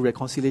to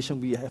reconciliation.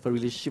 We have a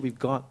relationship with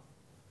God.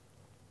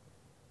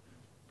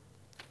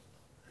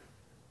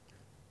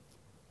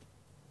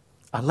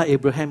 Unlike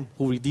Abraham,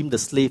 who redeemed the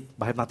slave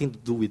but had nothing to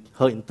do with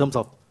her in terms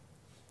of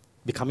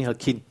becoming her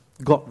king,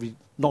 God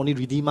not only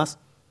redeemed us,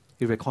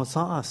 He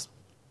reconciled us.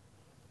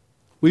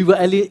 We were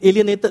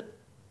alienated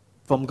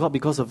from God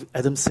because of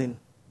Adam's sin.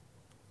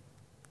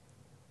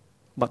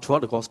 But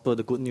throughout the gospel,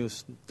 the good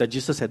news that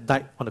Jesus had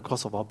died on the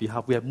cross of our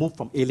behalf, we have moved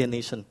from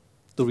alienation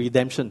to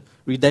redemption,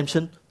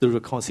 redemption to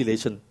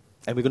reconciliation.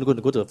 And we're going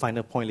to go to the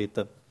final point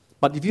later.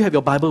 But if you have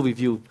your Bible with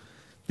you,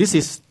 this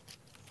is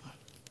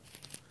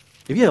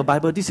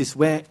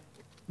where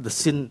the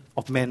sin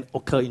of man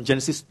occurs in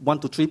Genesis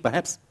 1-3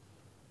 perhaps.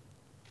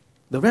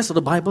 The rest of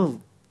the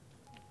Bible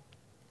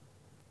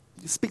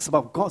speaks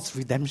about God's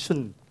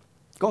redemption,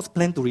 God's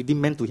plan to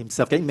redeem man to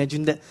Himself. Can you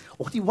imagine that?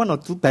 Only 1 or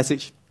 2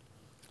 passages.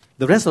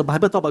 The rest of the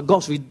Bible talks about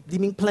God's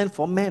redeeming plan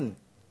for man.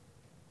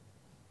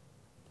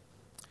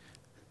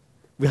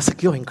 We are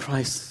secure in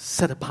Christ,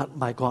 set apart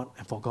by God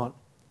and for God.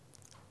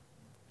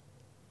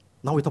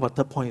 Now we talk about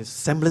the third point,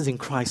 semblance in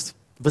Christ,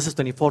 verses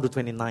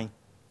 24-29. Now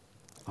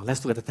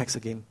let's look at the text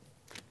again.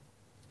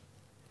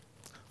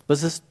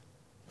 Verses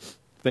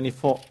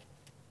 24.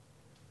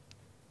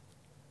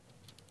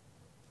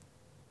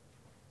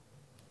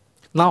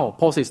 Now,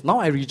 Paul says, now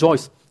I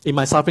rejoice in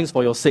my sufferings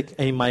for your sake,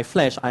 and in my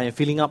flesh I am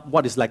filling up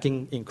what is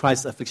lacking in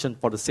Christ's affliction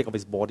for the sake of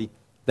his body.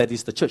 That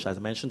is the church, as I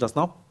mentioned just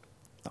now.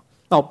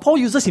 Now, Paul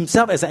uses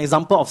himself as an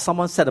example of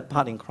someone set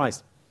apart in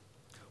Christ.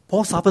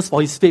 Paul suffers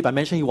for his faith. I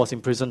mentioned he was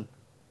in prison.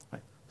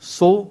 Right?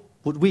 So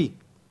would we.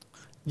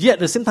 Yet at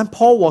the same time,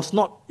 Paul was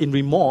not in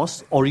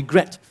remorse or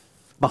regret,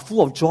 but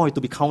full of joy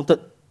to be counted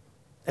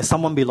as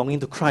someone belonging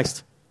to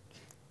Christ.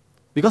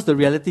 Because the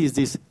reality is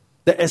this,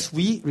 that as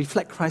we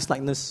reflect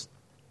Christ-likeness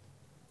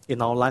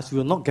in our lives, we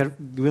will not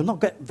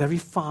get very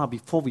far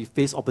before we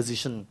face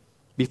opposition,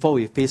 before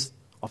we face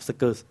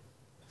obstacles.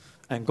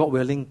 And God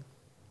willing,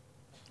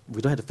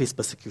 we don't have to face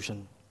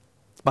persecution.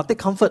 But take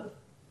comfort.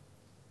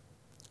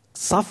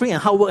 Suffering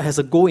and hard work has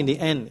a goal in the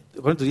end,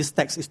 according to this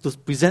text, is to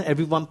present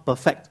everyone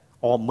perfect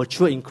or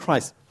mature in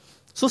Christ.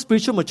 So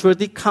spiritual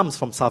maturity comes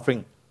from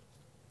suffering.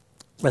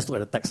 Let's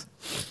look at the text.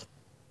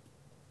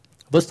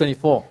 Verse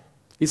 24.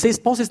 It says,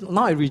 Paul says,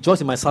 now I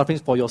rejoice in my sufferings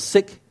for your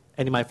sake,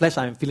 and in my flesh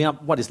I am filling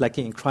up what is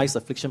lacking in Christ's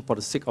affliction for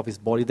the sake of his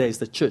body, that is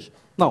the church.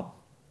 Now,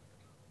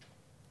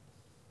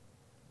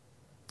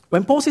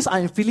 when Paul says, I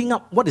am filling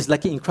up what is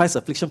lacking in Christ's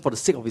affliction for the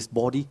sake of his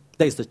body,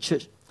 that is the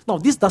church. Now,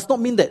 this does not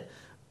mean that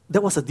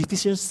there was a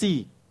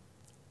deficiency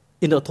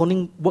in the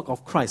atoning work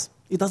of Christ.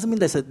 It doesn't mean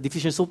there's a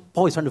deficiency, so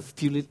Paul is trying to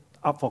fill it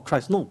up for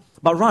Christ. No.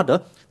 But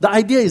rather, the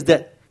idea is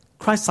that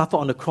Christ suffered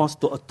on the cross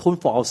to atone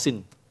for our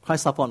sin.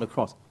 Christ suffered on the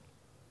cross.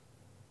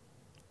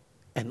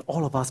 And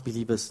all of us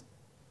believers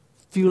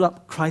fill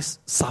up Christ's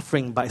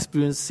suffering by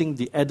experiencing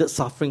the added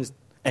sufferings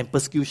and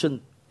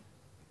persecution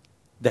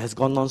that has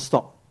gone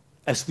non-stop.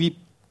 As we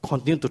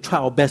continue to try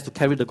our best to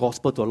carry the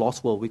gospel to a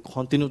lost world, we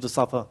continue to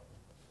suffer.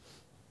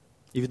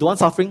 If you don't want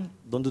suffering,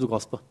 don't do the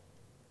gospel.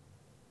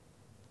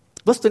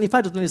 Verse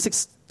 25 to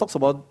 26 talks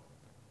about,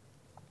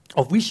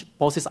 of which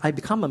Paul says, I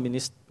became a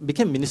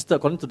minister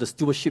according to the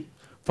stewardship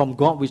from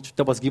God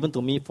that was given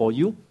to me for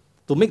you,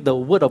 to make the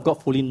word of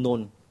God fully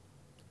known.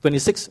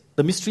 26,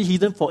 the mystery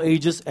hidden for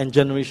ages and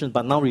generations,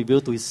 but now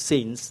revealed to his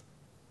saints.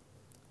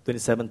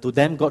 27, to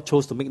them God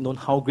chose to make known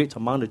how great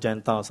among the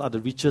Gentiles are the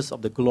riches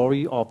of the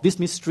glory of this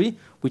mystery,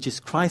 which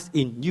is Christ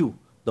in you,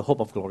 the hope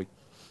of glory.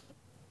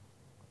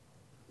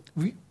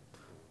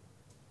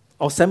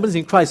 Our semblance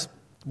in Christ,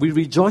 we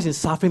rejoice in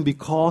suffering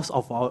because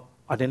of our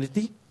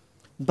identity,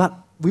 but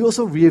we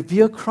also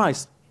revere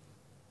Christ.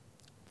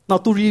 Now,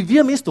 to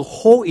revere means to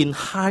hold in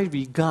high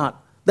regard.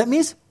 That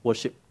means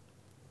worship.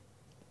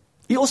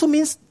 It also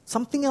means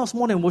something else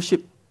more than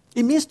worship.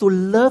 It means to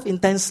love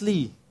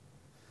intensely.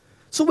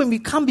 So when we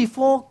come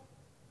before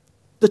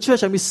the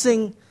church and we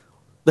sing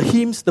the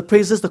hymns, the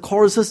praises, the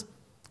choruses,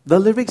 the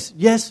lyrics,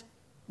 yes,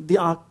 they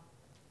are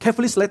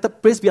carefully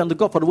selected. Praise be unto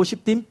God for the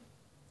worship team.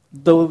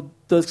 The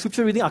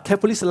scripture reading are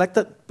carefully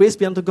selected. Praise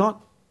be unto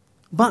God.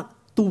 But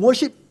to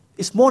worship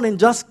is more than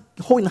just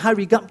hold in high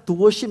regard. To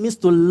worship means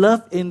to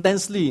love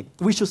intensely.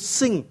 We should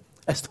sing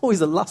as though it's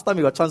the last time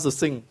we got a chance to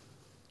sing.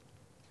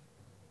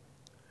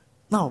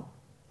 Now,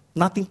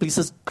 nothing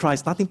pleases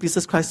Christ. Nothing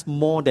pleases Christ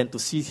more than to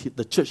see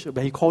the church.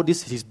 When he called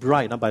this his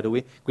bride, by the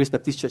way, Grace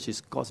Baptist Church is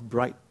God's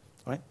bride.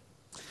 Right?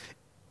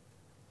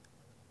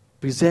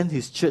 Present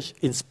his church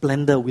in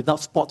splendor, without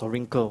spot or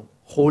wrinkle,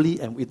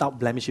 holy and without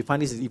blemish. You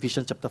find this in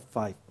Ephesians chapter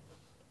 5.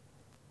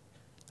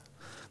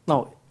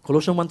 Now,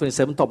 Colossians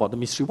 1:27 talk about the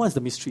mystery. What is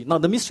the mystery? Now,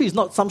 the mystery is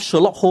not some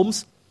Sherlock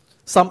Holmes,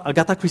 some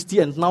Agatha Christie,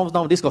 and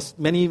nowadays got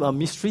many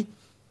mystery.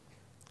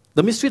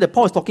 The mystery that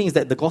Paul is talking is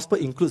that the gospel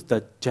includes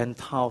the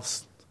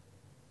Gentiles.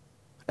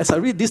 As I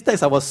read this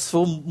text, I was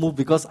so moved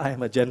because I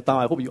am a Gentile.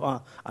 I hope you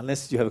are,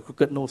 unless you have a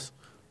crooked nose.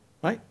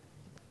 Right?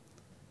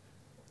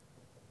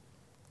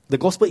 The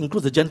gospel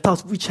includes the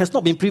Gentiles, which has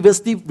not been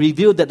previously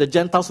revealed that the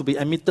Gentiles will be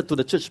admitted to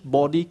the church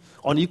body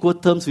on equal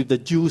terms with the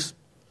Jews.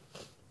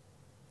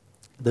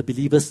 The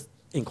believers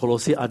in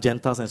Colossae are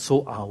Gentiles, and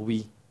so are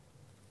we.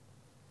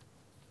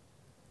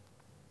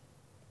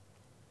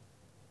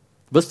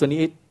 Verse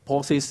 28,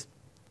 Paul says,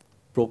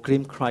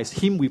 proclaim Christ.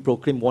 Him we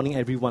proclaim, warning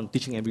everyone,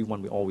 teaching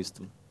everyone with all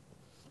wisdom.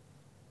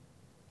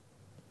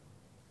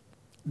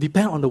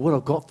 Depend on the word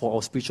of God for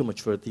our spiritual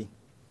maturity.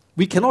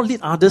 We cannot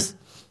lead others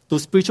to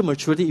spiritual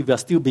maturity if we are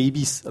still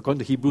babies, according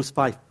to Hebrews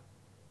 5.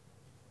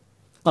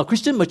 Now,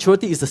 Christian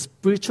maturity is the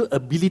spiritual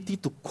ability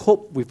to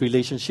cope with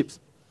relationships.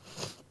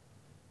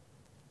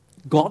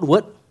 God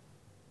word,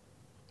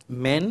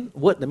 man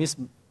word, that means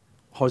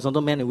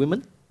horizontal men and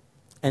women,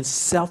 and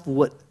self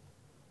word,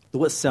 the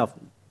word self.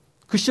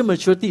 Christian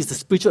maturity is the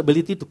spiritual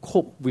ability to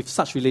cope with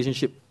such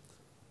relationship.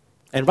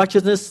 And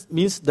righteousness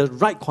means the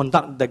right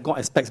conduct that God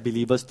expects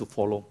believers to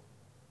follow.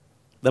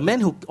 The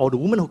man or the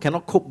woman who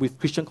cannot cope with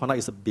Christian conduct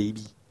is a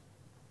baby.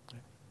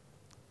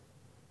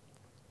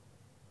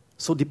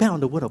 So depend on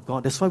the word of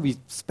God. That's why we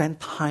spend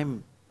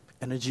time,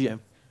 energy, and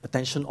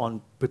attention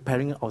on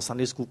preparing our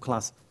Sunday school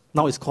class.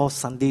 Now it's called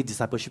Sunday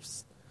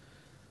Discipleships.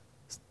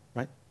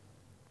 Right?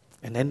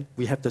 And then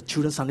we have the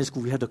children's Sunday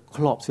school, we have the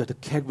clubs, we have the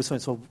care groups,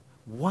 and so on.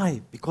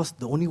 Why? Because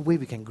the only way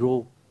we can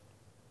grow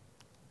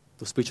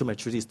to spiritual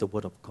maturity is the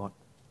Word of God.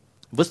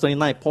 Verse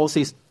 29, Paul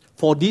says,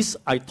 "For this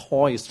I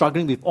toil,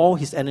 struggling with all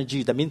his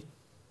energy." That means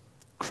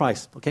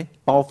Christ, okay?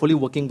 Powerfully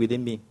working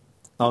within me.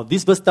 Now,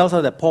 this verse tells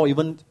us that Paul,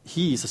 even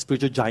he is a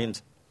spiritual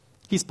giant.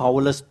 He's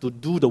powerless to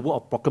do the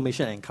work of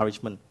proclamation and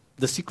encouragement.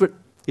 The secret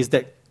is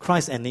that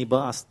Christ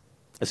enables us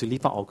as we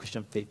live out our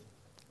Christian faith.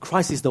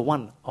 Christ is the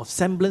one of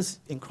semblance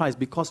in Christ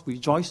because we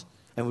rejoice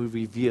and we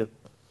revere.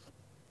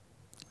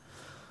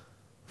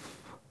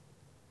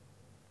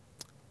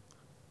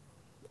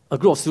 A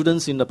group of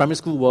students in the primary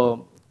school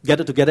were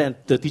gathered together and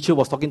the teacher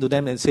was talking to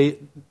them and say,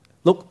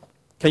 "Look,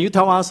 can you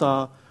tell us,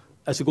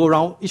 as you go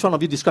around, each one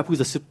of you describe who is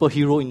the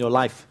superhero in your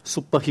life,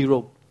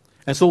 superhero."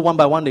 And so one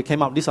by one they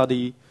came out. These are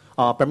the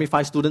primary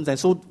 5 students. And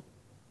so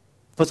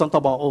first one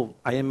talked about,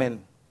 Iron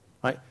Man,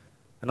 right?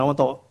 Another one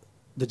talked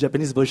the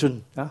Japanese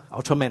version,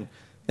 Ultraman.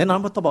 Then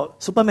another one talked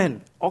about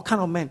Superman, all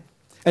kind of men.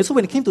 And so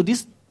when it came to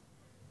this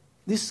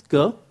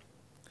girl,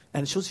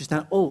 and she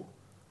said,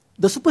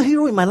 the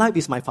superhero in my life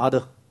is my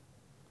father.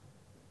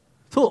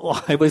 So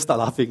everybody start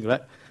laughing,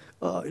 right?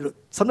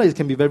 Sometimes it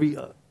can be very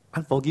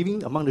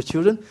unforgiving among the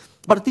children.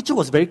 But the teacher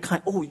was very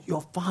kind. "Oh, your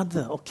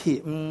father,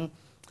 okay. Can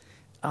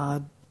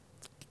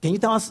you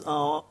tell us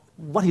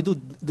what he do?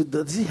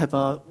 Does he have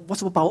what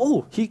superpower?"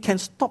 "Oh, he can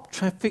stop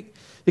traffic.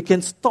 He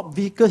can stop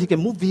vehicles. He can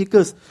move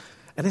vehicles."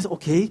 And I said,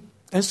 "Okay."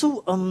 And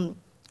so,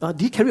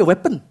 do you carry a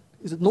weapon?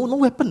 He said, "No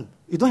weapon.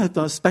 You don't have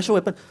a special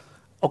weapon."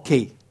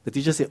 "Okay." The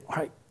teacher said, "All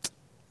right.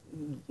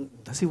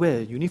 Does he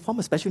wear a uniform,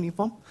 a special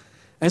uniform?"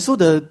 And so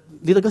the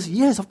little girl said,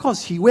 "Yes, of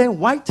course. He wears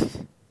white,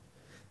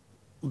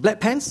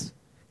 black pants,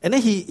 and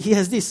then he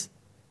has this."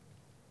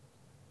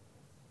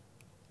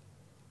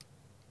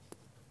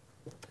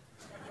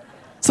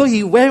 So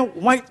he wears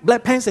white,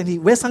 black pants, and he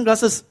wears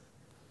sunglasses.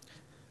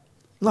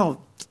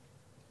 Now,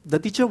 the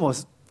teacher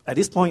was, at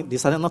this point,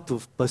 decided not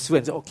to pursue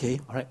and said, "Okay,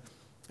 all right."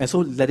 And so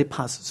let it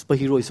pass.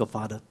 Superhero is your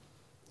father.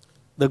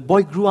 The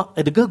girl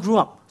grew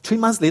up. 3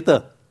 months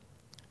later,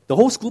 the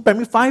whole school,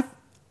 primary 5,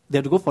 they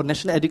had to go for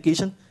national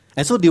education.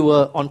 And so they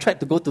were on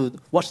track to go to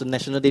watch the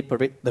National Day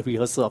Parade, the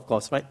rehearsal, of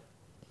course, right?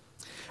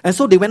 And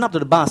so they went up to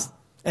the bus.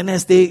 And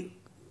as they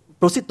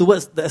proceed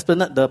towards the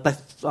esplanade, the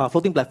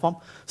floating platform,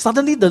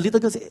 suddenly the little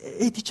girl said,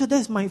 "Hey, teacher,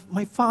 that's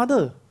my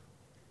father."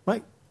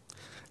 Right?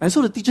 And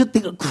so the teacher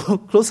took a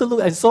closer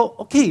look and saw,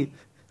 okay,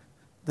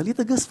 the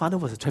little girl's father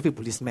was a traffic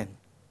policeman.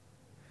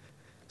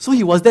 So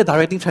he was there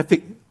directing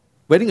traffic,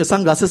 wearing the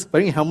sunglasses,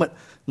 wearing a helmet,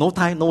 no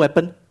tie, no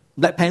weapon,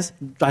 black pants,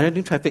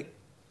 directing traffic.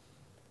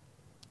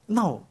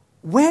 Now,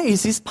 where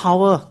is his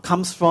power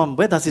comes from?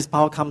 Where does his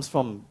power comes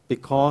from?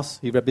 Because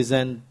he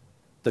represents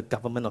the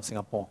government of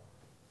Singapore.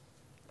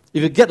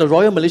 If you get the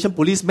Royal Malaysian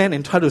policeman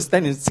and try to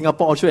stand in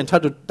Singapore Orchard and try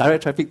to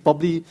direct traffic,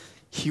 probably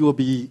he will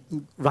be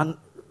run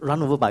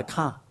over by a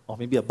car or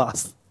maybe a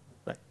bus.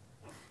 Right?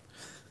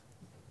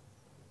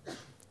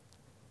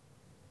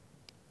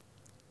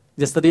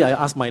 Yesterday, I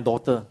asked my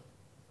daughter.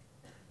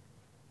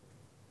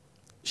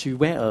 She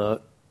wear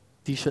a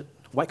T-shirt,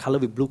 white color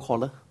with blue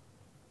collar,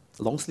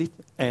 long sleeve,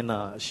 and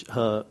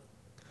her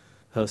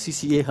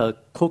CCA, her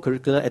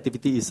co-curricular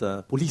activity is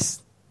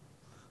police.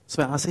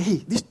 So I asked her,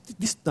 "Hey, this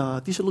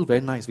T-shirt looks very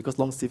nice because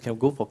long sleeve can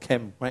go for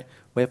camp, right?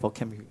 Wear for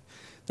camp."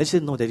 Then she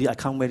said, "No, Daddy, I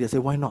can't wear it." I said,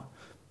 "Why not?"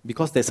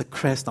 "Because there's a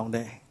crest down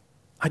there."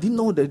 "I didn't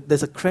know that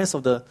there's a crest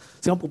of the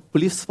Singapore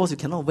Police Force. You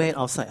cannot wear it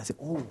outside." I said,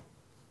 "Oh."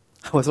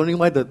 I was wondering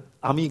why the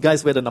army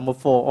guys wear the number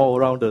 4 all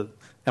around the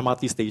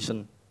MRT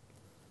station.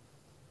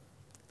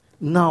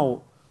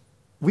 Now,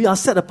 we are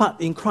set apart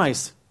in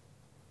Christ.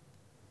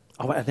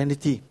 Our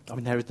identity, our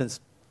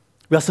inheritance.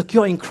 We are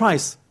secure in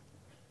Christ.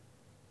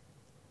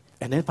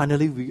 And then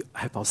finally, we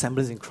have our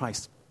semblance in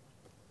Christ.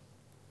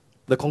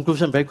 The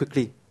conclusion very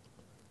quickly.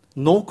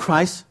 No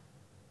Christ,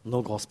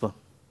 no gospel.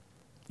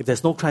 If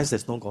there's no Christ,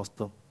 there's no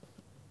gospel.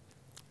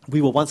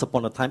 We were once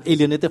upon a time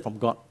alienated from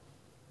God.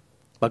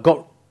 But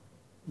God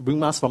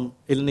brings us from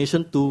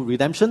alienation to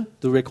redemption,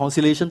 to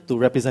reconciliation, to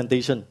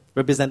representation,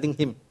 representing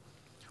Him.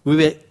 We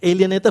were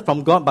alienated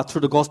from God, but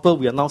through the gospel,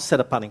 we are now set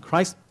apart in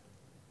Christ,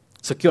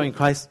 secure in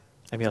Christ,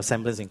 and we have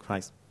semblance in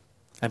Christ.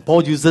 And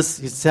Paul uses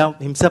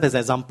himself as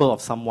an example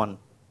of someone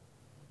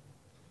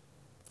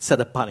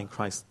set apart in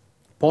Christ.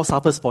 Paul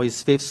suffers for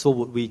his faith, so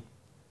would we.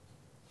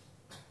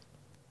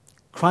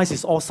 Christ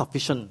is all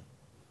sufficient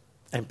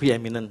and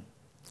preeminent.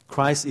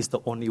 Christ is the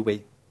only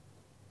way.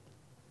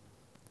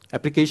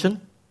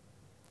 Application.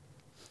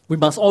 We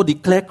must all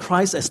declare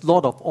Christ as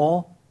Lord of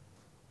all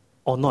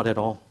or not at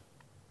all.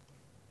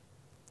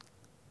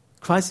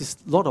 Christ is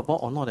Lord of all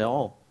or not at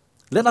all.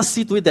 Let us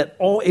see to it that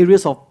all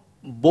areas of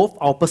both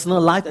our personal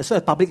life as well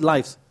as public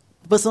lives,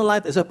 personal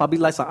life as well as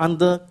public lives are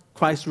under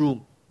Christ's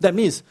rule. That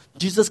means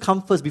Jesus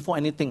comes first before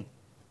anything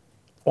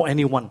or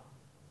anyone.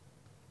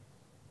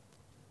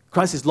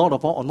 Christ is Lord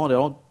of all or not at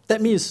all.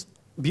 That means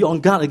be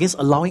on guard against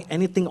allowing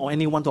anything or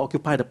anyone to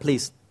occupy the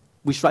place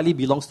which rightly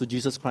belongs to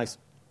Jesus Christ.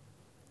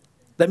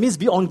 That means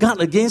be on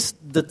guard against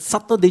the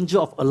subtle danger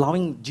of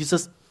allowing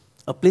Jesus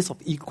a place of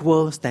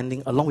equal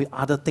standing along with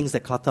other things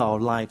that clutter our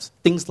lives.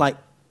 Things like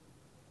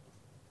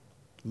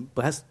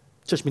perhaps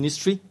church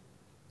ministry,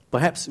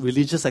 perhaps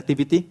religious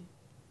activity.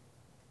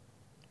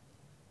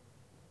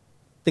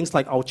 Things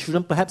like our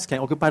children perhaps can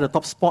occupy the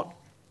top spot.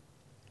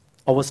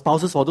 Our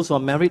spouses, for those who are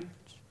married.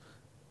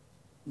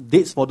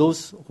 Dates for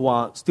those who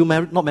are still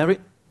married, not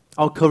married.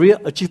 Our career,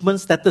 achievement,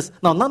 status.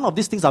 Now, none of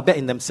these things are bad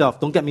in themselves,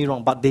 don't get me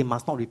wrong, but they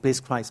must not replace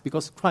Christ,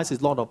 because Christ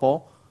is Lord of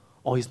all,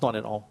 or He's not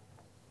at all.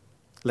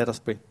 Let us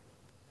pray.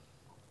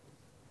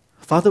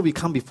 Father, we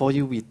come before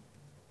you.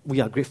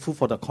 We are grateful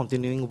for the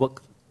continuing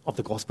work of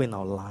the gospel in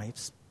our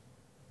lives.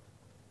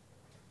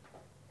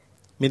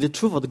 May the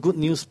truth of the good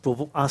news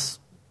provoke us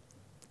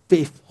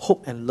faith,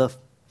 hope, and love.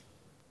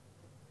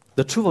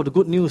 The truth of the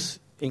good news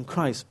in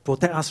Christ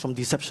protect us from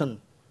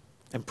deception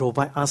and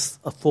provide us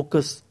a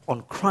focus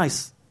on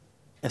Christ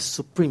as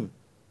supreme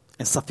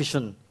and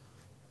sufficient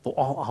for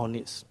all our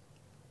needs.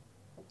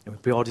 And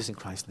we pray all this in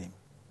Christ's name.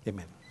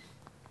 Amen.